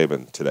Nick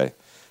Saban today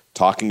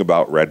talking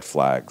about red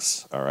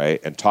flags, all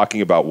right, and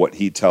talking about what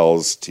he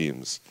tells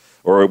teams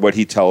or what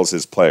he tells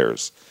his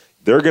players.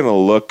 They're going to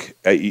look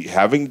at,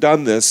 having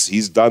done this,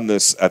 he's done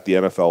this at the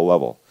NFL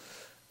level,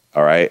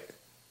 all right?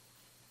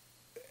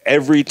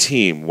 Every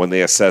team, when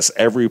they assess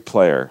every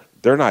player,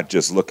 they're not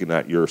just looking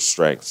at your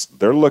strengths.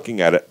 They're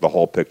looking at it the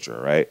whole picture,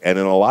 right? And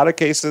in a lot of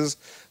cases,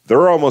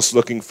 they're almost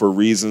looking for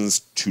reasons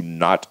to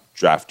not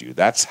draft you.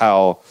 That's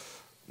how,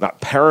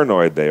 not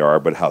paranoid they are,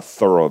 but how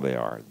thorough they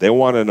are. They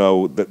want to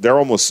know that they're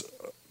almost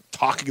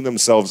talking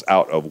themselves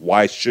out of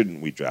why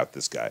shouldn't we draft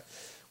this guy?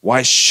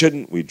 Why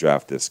shouldn't we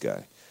draft this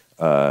guy?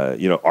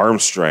 Arm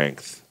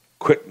strength,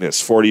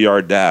 quickness,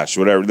 40-yard dash,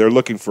 whatever. They're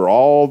looking for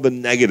all the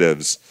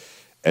negatives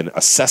and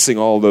assessing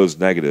all those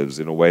negatives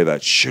in a way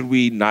that should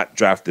we not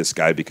draft this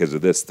guy because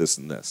of this, this,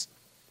 and this.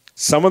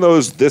 Some of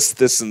those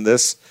this, and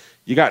this,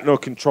 you got no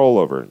control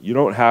over. You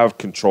don't have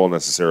control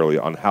necessarily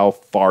on how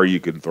far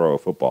you can throw a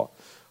football,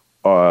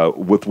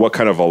 with what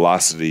kind of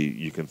velocity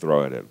you can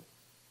throw it in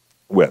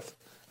with.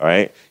 All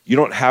right? You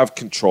don't have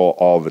control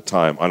all the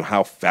time on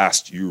how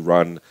fast you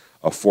run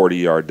a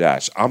 40-yard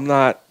dash.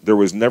 There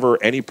was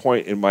never any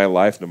point in my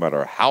life, no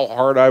matter how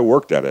hard I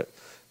worked at it,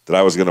 that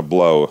I was going to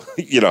blow,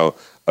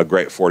 a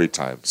great 40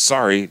 time.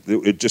 Sorry,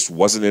 it just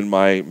wasn't in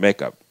my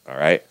makeup. All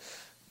right?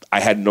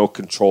 I had no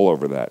control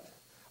over that.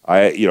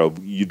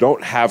 You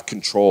don't have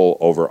control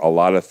over a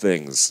lot of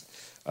things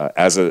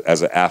as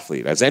an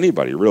athlete, as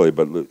anybody really,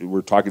 but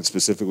we're talking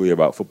specifically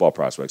about football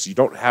prospects. You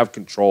don't have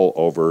control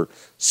over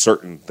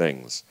certain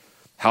things.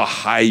 How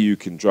high you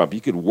can jump.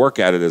 You can work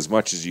at it as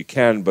much as you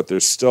can, but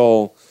there's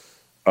still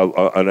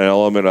an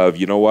element of,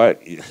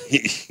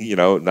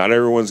 not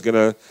everyone's going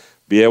to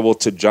be able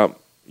to jump,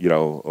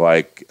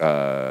 like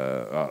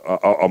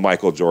a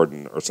Michael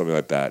Jordan or something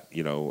like that.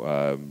 You're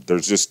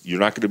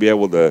not going to be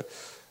able to,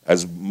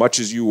 as much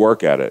as you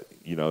work at it,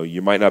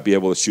 you might not be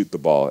able to shoot the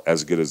ball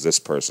as good as this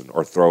person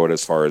or throw it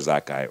as far as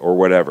that guy or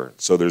whatever.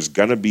 So there's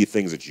going to be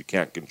things that you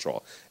can't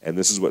control. And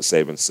this is what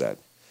Saban said.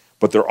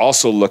 But they're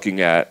also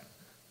looking at,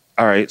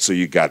 all right, so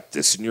you got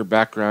this in your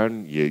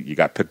background. You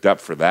got picked up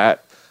for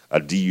that, a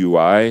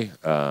DUI.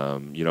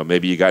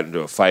 Maybe you got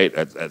into a fight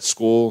at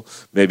school.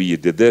 Maybe you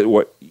did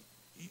that.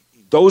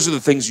 Those are the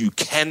things you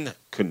can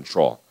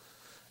control.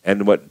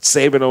 And what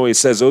Saban always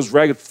says, those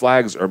red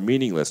flags are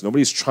meaningless.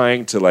 Nobody's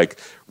trying to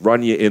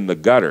run you in the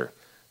gutter.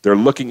 They're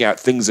looking at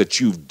things that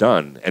you've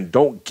done, and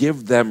don't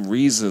give them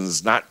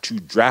reasons not to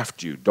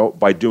draft you.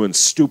 By doing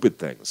stupid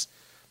things,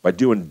 by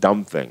doing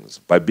dumb things,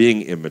 by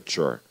being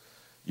immature,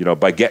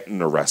 by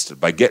getting arrested,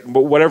 but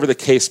whatever the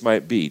case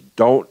might be.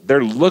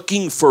 They're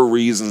looking for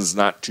reasons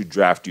not to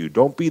draft you.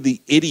 Don't be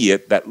the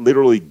idiot that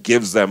literally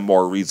gives them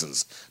more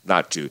reasons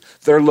not to.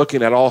 They're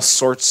looking at all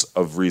sorts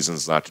of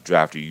reasons not to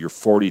draft you. Your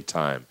 40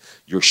 time,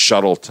 your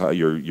shuttle time,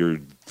 your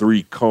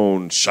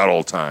 3-cone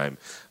shuttle time,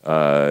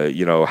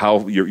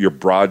 how your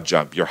broad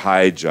jump, your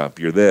high jump,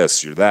 your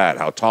this, your that,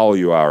 how tall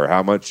you are,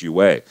 how much you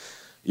weigh.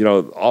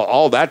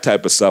 All that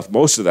type of stuff.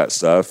 Most of that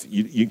stuff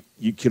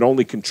you can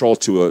only control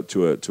to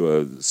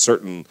a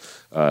certain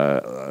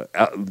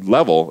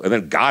level, and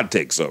then God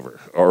takes over,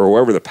 or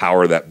whoever the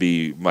power that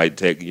be might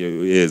take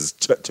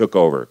took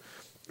over,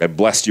 and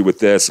blessed you with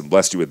this and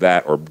blessed you with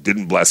that, or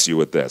didn't bless you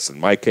with this. In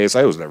my case,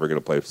 I was never going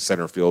to play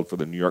center field for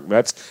the New York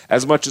Mets.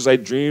 As much as I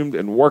dreamed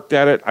and worked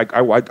at it,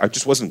 I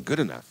just wasn't good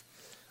enough.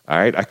 All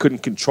right, I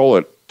couldn't control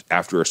it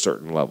after a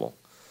certain level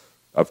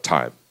of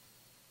time.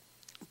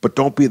 But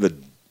don't be the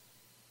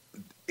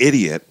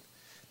idiot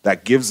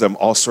that gives them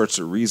all sorts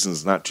of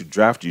reasons not to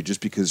draft you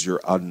just because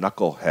you're a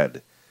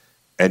knucklehead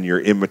and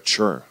you're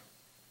immature.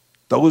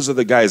 Those are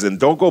the guys. And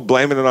don't go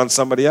blaming it on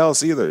somebody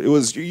else either. It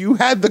was you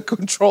had the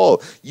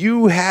control.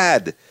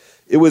 It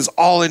was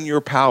all in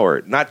your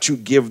power not to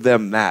give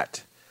them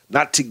that,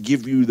 not to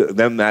give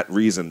them that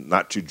reason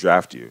not to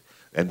draft you.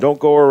 And don't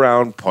go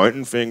around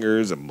pointing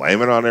fingers and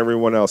blaming on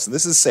everyone else. And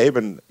this is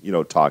Saban,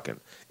 talking.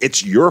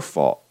 It's your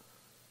fault.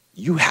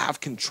 You have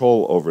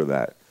control over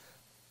that.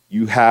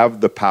 You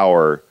have the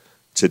power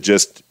to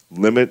just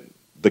limit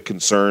the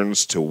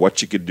concerns to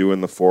what you could do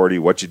in the 40,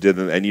 what you did.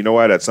 And you know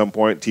what? At some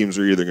point, teams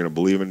are either going to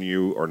believe in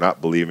you or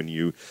not believe in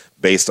you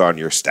based on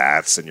your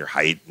stats and your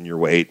height and your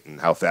weight and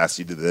how fast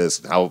you did this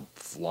and how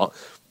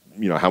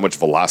much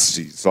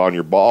velocity you saw on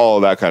your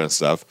ball, that kind of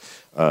stuff.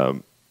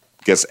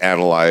 Gets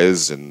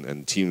analyzed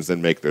and teams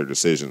then make their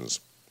decisions.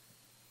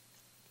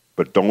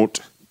 But don't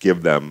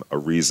give them a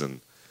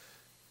reason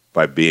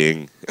by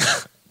being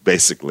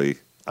basically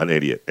an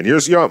idiot. And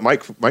here's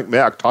Mike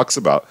Mayock talks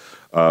about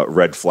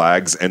red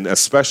flags, and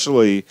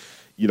especially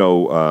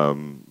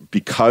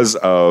because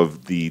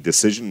of the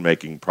decision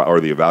making or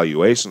the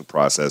evaluation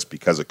process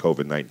because of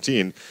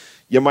COVID-19.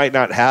 You might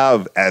not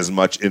have as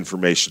much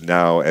information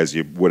now as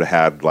you would have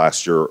had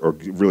last year, or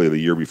really the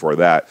year before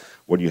that,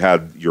 when you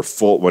had your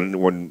full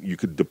when you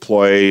could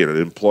deploy and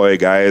employ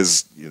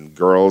guys and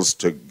girls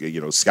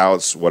to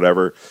scouts,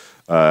 whatever,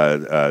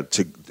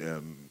 to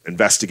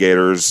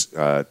investigators.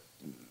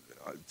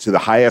 To the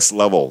highest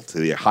level, to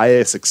the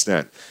highest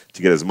extent,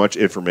 to get as much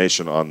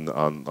information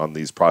on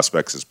these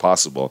prospects as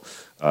possible.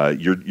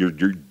 You're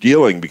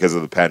dealing, because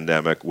of the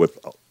pandemic,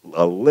 with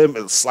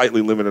a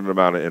slightly limited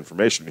amount of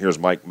information. Here's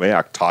Mike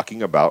Mayock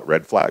talking about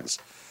red flags.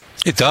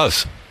 It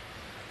does.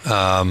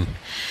 I'm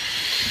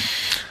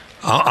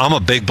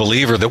a big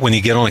believer that when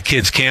you get on a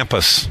kid's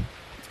campus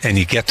and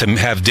you get to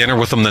have dinner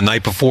with them the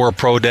night before a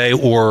pro day,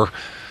 or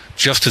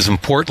just as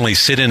importantly,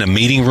 sit in a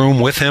meeting room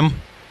with him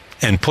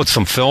and put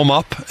some film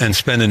up and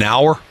spend an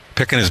hour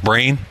picking his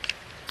brain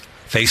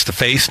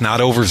face-to-face, not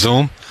over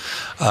Zoom.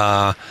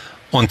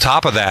 On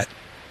top of that,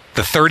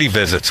 the 30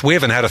 visits. We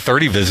haven't had a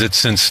 30 visit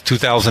since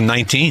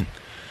 2019.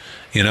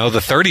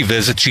 The 30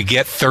 visits, you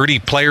get 30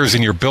 players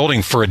in your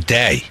building for a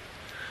day,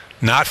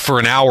 not for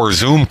an hour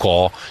Zoom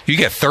call. You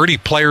get 30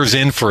 players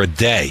in for a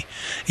day.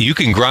 You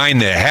can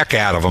grind the heck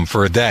out of them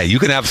for a day. You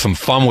can have some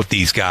fun with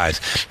these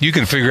guys. You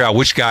can figure out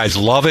which guys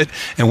love it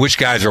and which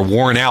guys are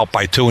worn out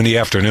by 2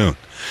 p.m.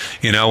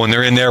 When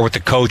they're in there with the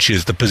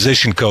coaches, the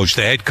position coach,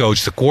 the head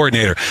coach, the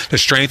coordinator, the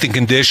strength and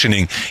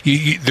conditioning,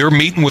 they're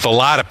meeting with a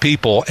lot of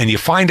people, and you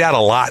find out a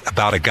lot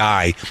about a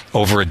guy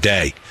over a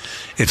day.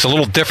 It's a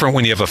little different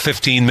when you have a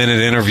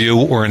 15-minute interview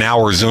or an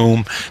hour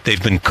Zoom.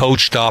 They've been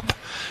coached up.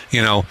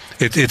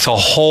 It's a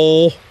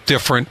whole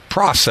different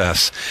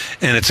process.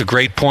 And it's a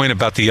great point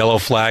about the yellow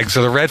flags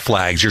or the red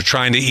flags. You're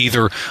trying to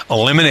either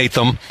eliminate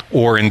them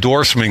or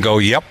endorse them and go,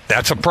 yep,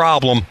 that's a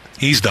problem.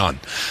 He's done.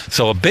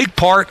 So a big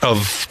part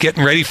of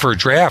getting ready for a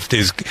draft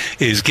is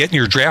getting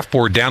your draft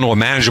board down to a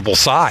manageable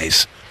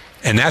size.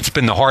 And that's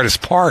been the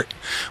hardest part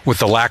with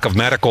the lack of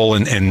medical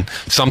and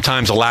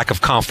sometimes a lack of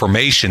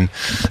confirmation,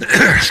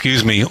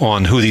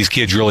 on who these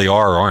kids really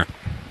are or aren't.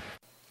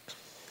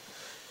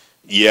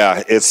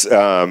 Yeah, it's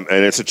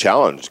a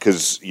challenge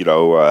because,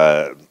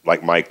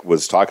 like Mike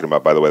was talking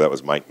about, by the way, that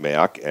was Mike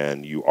Mayock,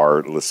 and you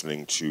are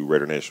listening to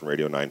Raider Nation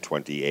Radio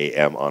 920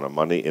 AM on a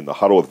Monday in the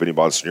Huddle with Vinny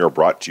Bonsignore,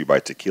 brought to you by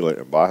Tequila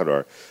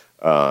Embajador.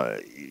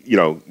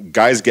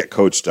 Guys get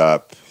coached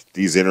up.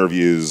 These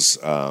interviews,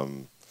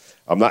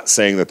 I'm not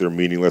saying that they're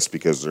meaningless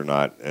because they're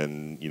not.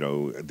 And,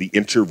 the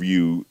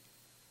interviewer,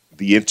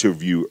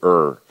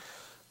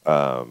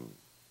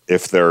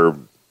 if they're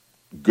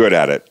good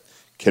at it,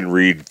 can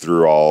read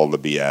through all the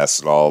BS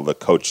and all the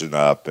coaching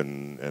up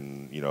and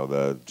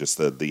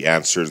the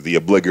answers, the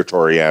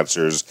obligatory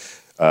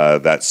answers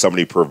that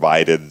somebody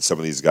provided some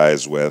of these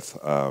guys with,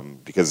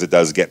 because it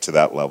does get to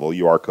that level.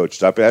 You are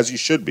coached up, as you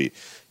should be.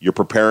 You're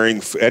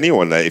preparing for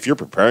anyone. If you're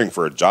preparing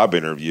for a job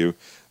interview,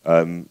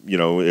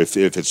 if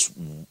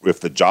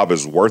the job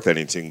is worth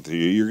anything to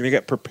you, you're going to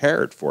get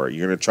prepared for it.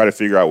 You're going to try to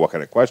figure out what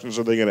kind of questions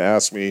are they going to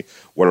ask me?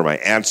 What are my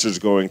answers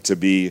going to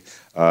be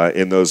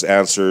in those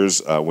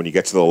answers? When you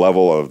get to the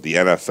level of the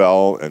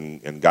NFL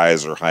and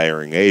guys are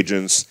hiring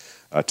agents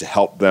to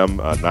help them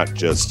not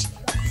just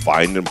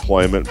find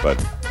employment,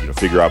 but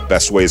figure out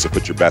best ways to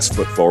put your best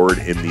foot forward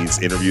in these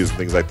interviews and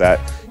things like that,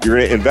 you're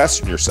going to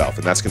invest in yourself,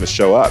 and that's going to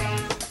show up.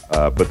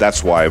 But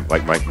that's why,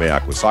 like Mike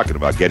Mayock was talking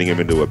about, getting him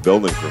into a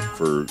building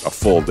for a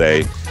full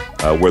day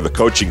where the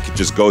coaching can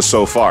just go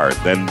so far.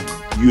 Then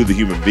you, the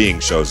human being,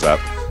 shows up,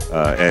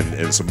 and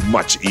it's a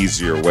much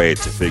easier way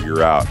to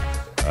figure out,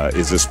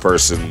 is this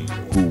person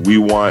who we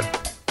want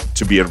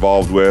to be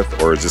involved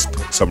with, or is this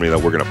somebody that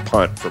we're going to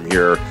punt from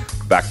here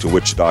back to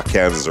Wichita,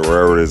 Kansas, or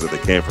wherever it is that they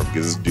came from,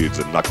 because this dude's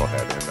a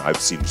knucklehead. And I've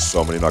seen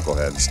so many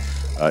knuckleheads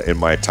in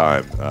my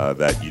time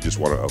that you just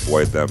want to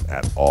avoid them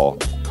at all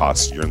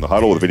costs. You're in the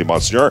Huddle with Vinny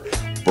Bonsignore,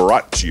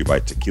 brought to you by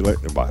Tequila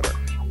Embajador.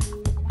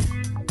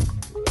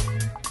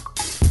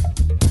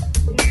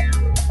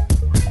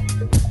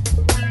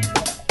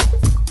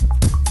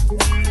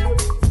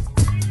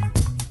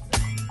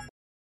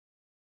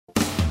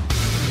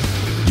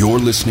 You're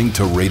listening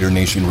to Raider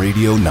Nation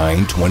Radio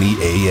 920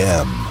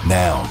 AM.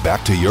 Now,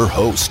 back to your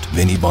host,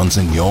 Vinny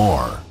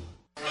Bonsignore.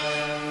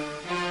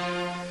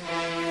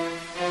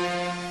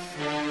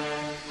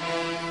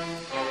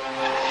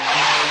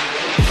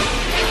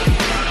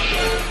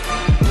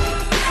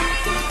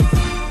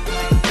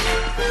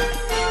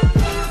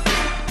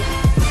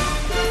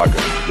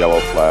 Yellow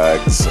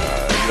flags,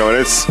 and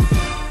it's,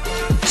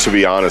 to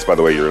be honest, by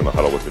the way, you're in the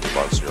Huddle with Vinny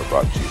Bonsignore,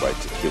 brought to you by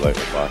Tequila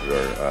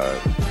Embajador.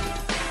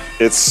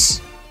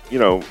 It's,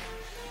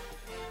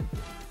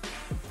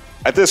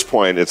 at this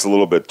point, it's a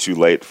little bit too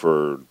late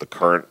for the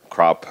current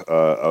crop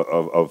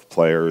of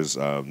players.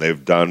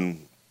 They've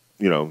done,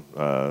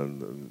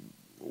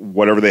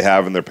 whatever they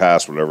have in their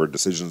past, whatever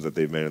decisions that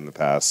they've made in the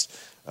past.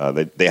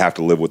 They have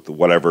to live with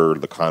whatever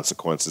the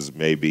consequences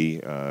may be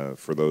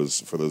for those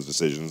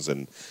decisions,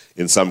 and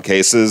in some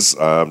cases,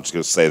 I'm just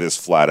going to say this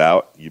flat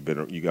out: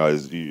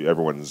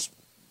 everyone's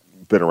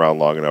been around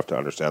long enough to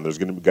understand. There's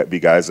going to be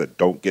guys that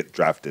don't get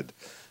drafted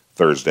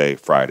Thursday,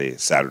 Friday,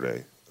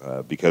 Saturday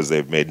because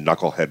they've made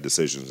knucklehead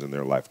decisions in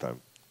their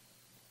lifetime.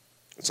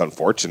 It's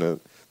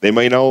unfortunate. They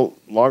may no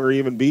longer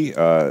even be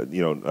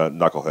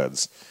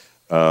knuckleheads,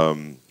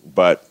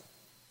 but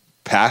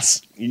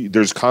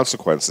there's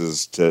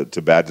consequences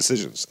to bad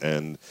decisions,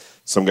 and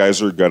some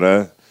guys are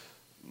gonna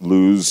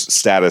lose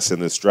status in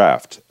this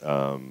draft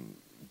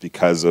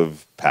because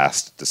of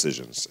past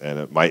decisions, and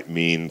it might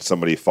mean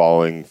somebody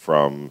falling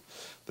from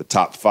the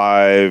top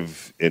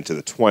 5 into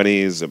the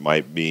 20s. It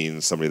might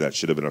mean somebody that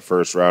should have been a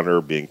first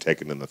rounder being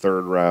taken in the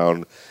 3rd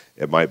round.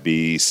 It might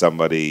be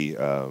somebody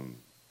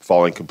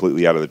falling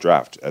completely out of the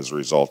draft as a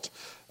result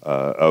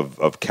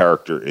of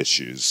character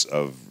issues,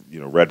 of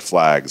red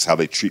flags, how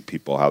they treat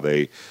people, how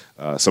they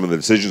some of the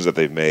decisions that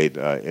they've made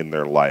in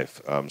their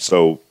life.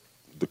 So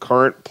the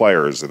current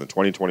players in the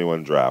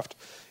 2021 draft,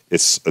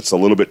 it's a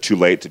little bit too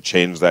late to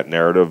change that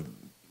narrative.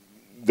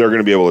 They're going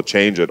to be able to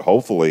change it,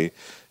 hopefully,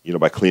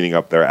 by cleaning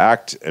up their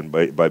act and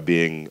by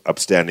being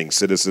upstanding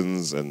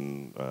citizens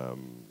and,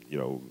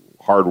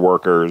 hard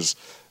workers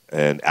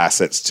and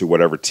assets to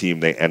whatever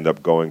team they end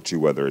up going to,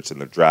 whether it's in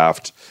the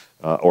draft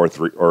or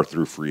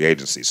through free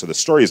agency. So the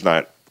story is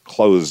not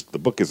closed. The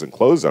book isn't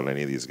closed on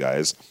any of these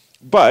guys,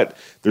 but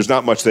there's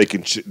not much they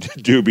can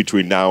do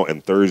between now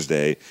and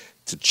Thursday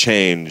to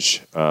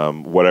change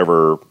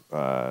whatever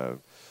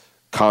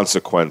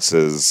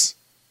consequences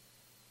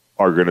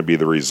are going to be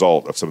the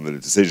result of some of the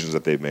decisions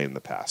that they've made in the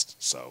past.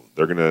 So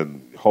they're going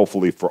to,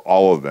 hopefully for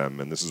all of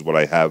them, and this is what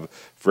I have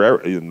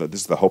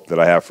this is the hope that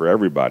I have for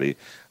everybody,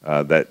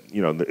 that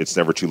it's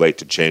never too late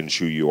to change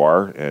who you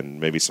are, and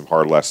maybe some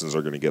hard lessons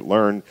are going to get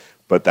learned,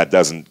 but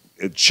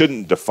it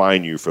shouldn't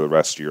define you for the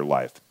rest of your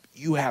life.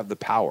 You have the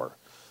power.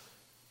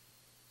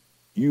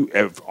 You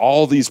have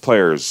all these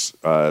players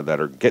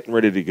that are getting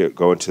ready to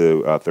go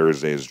into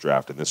Thursday's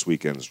draft and this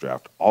weekend's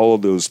draft. All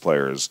of those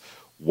players,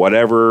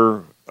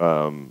 whatever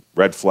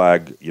red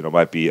flag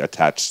might be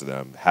attached to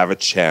them, have a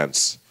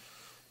chance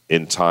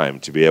in time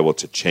to be able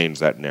to change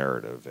that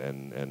narrative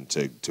and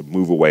to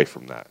move away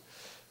from that.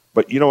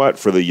 But you know what?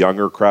 For the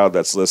younger crowd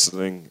that's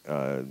listening,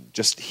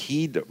 just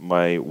heed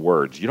my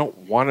words. You don't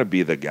want to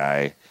be the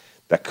guy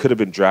that could have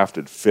been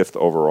drafted 5th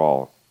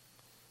overall,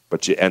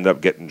 but you end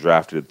up getting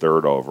drafted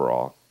 3rd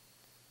overall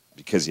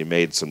because you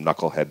made some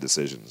knucklehead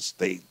decisions.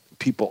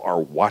 People are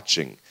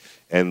watching,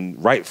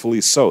 and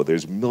rightfully so.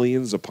 There's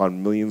millions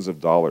upon millions of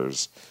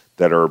dollars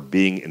that are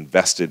being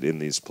invested in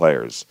these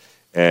players.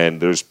 And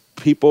there's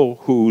people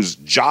whose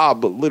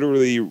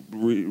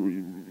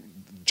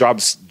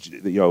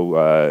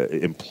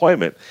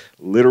employment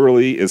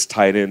literally is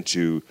tied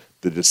into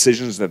the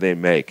decisions that they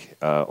make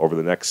over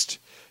the next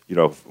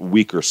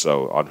week or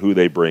so on who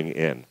they bring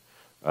in.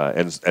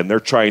 And they're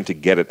trying to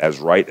get it as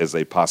right as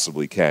they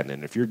possibly can.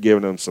 And if you're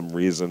giving them some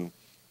reason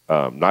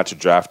not to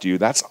draft you,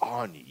 that's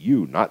on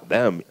you, not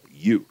them,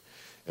 you.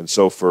 And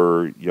so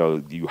for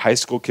you high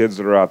school kids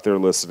that are out there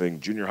listening,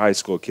 junior high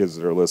school kids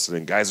that are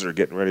listening, guys that are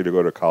getting ready to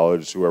go to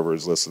college, whoever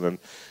is listening,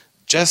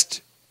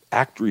 just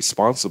act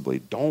responsibly.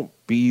 Don't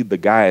be the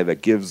guy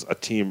that gives a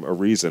team a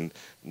reason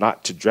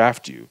not to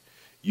draft you.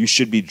 You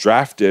should be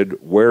drafted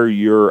where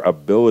your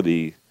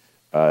ability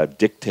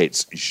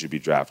dictates you should be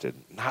drafted,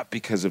 not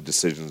because of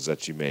decisions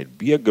that you made.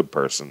 Be a good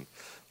person.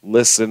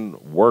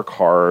 Listen, work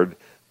hard,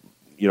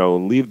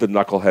 leave the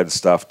knucklehead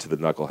stuff to the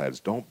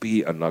knuckleheads. Don't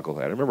be a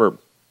knucklehead. I remember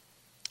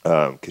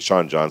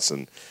Keyshawn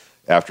Johnson,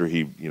 after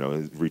he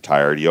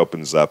retired, he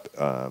opens up.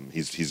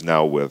 He's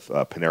now with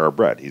Panera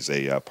Bread. He's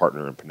a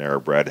partner in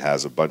Panera Bread.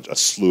 Has a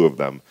slew of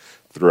them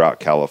throughout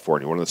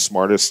California. One of the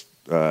smartest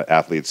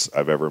athletes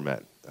I've ever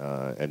met,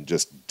 and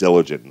just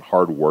diligent and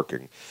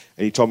hardworking.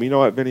 And he told me, you know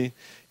what, Vinny?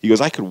 He goes,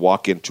 I could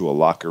walk into a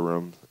locker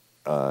room,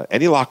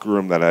 any locker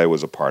room that I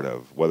was a part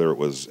of, whether it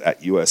was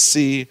at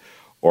USC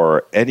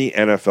or any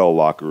NFL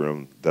locker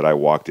room that I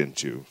walked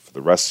into for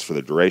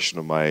the duration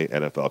of my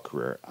NFL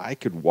career. I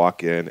could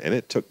walk in, and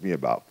it took me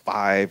about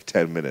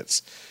 5-10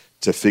 minutes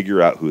to figure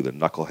out who the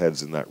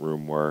knuckleheads in that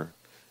room were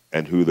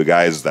and who the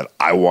guys that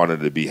I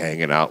wanted to be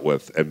hanging out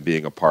with and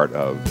being a part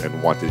of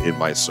and wanted in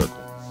my circle.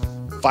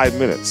 5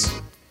 minutes.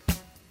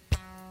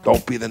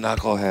 Don't be the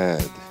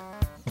knucklehead.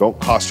 Don't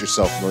cost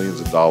yourself millions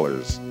of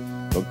dollars.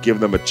 Don't give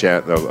them a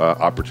chance,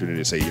 opportunity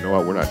to say, you know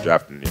what, we're not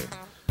drafting you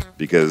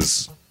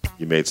because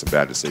you made some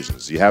bad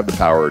decisions. You have the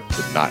power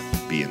to not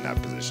be in that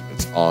position.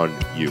 It's on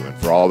you. And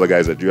for all the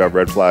guys that do have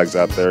red flags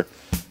out there,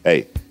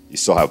 hey, you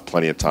still have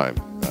plenty of time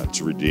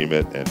to redeem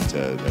it and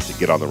to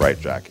get on the right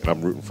track. And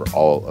I'm rooting for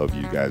all of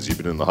you guys. You've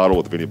been in the huddle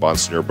with Vinny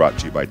Bonsignore, brought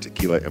to you by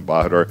Tequila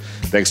Embajador.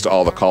 Thanks to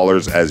all the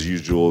callers. As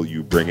usual,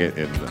 you bring it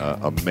in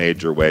a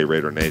major way.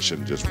 Raider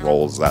Nation just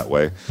rolls that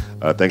way.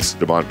 Thanks to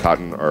Damon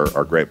Cotton,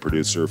 our great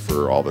producer,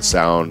 for all the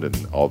sound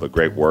and all the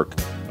great work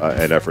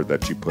and effort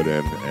that you put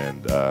in.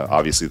 And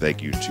obviously,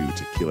 thank you to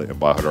Tequila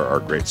Embajador, our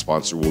great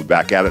sponsor. We'll be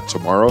back at it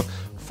tomorrow,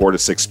 4 to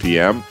 6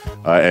 p.m.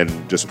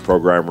 And just a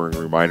programming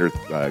reminder,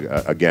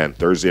 again,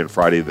 Thursday and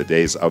Friday, the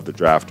days of the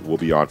draft, will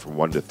be on from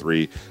 1 to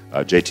 3.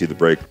 JT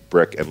the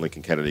Brick and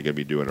Lincoln Kennedy are going to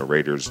be doing a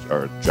Raiders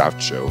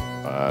draft show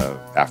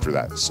after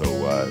that. So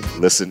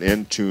listen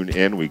in, tune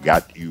in. We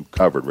got you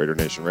covered. Raider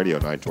Nation Radio,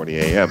 920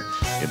 a.m.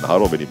 In the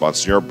huddle, Vinny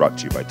Bonsignore, brought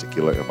to you by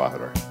Tequila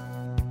Embajador.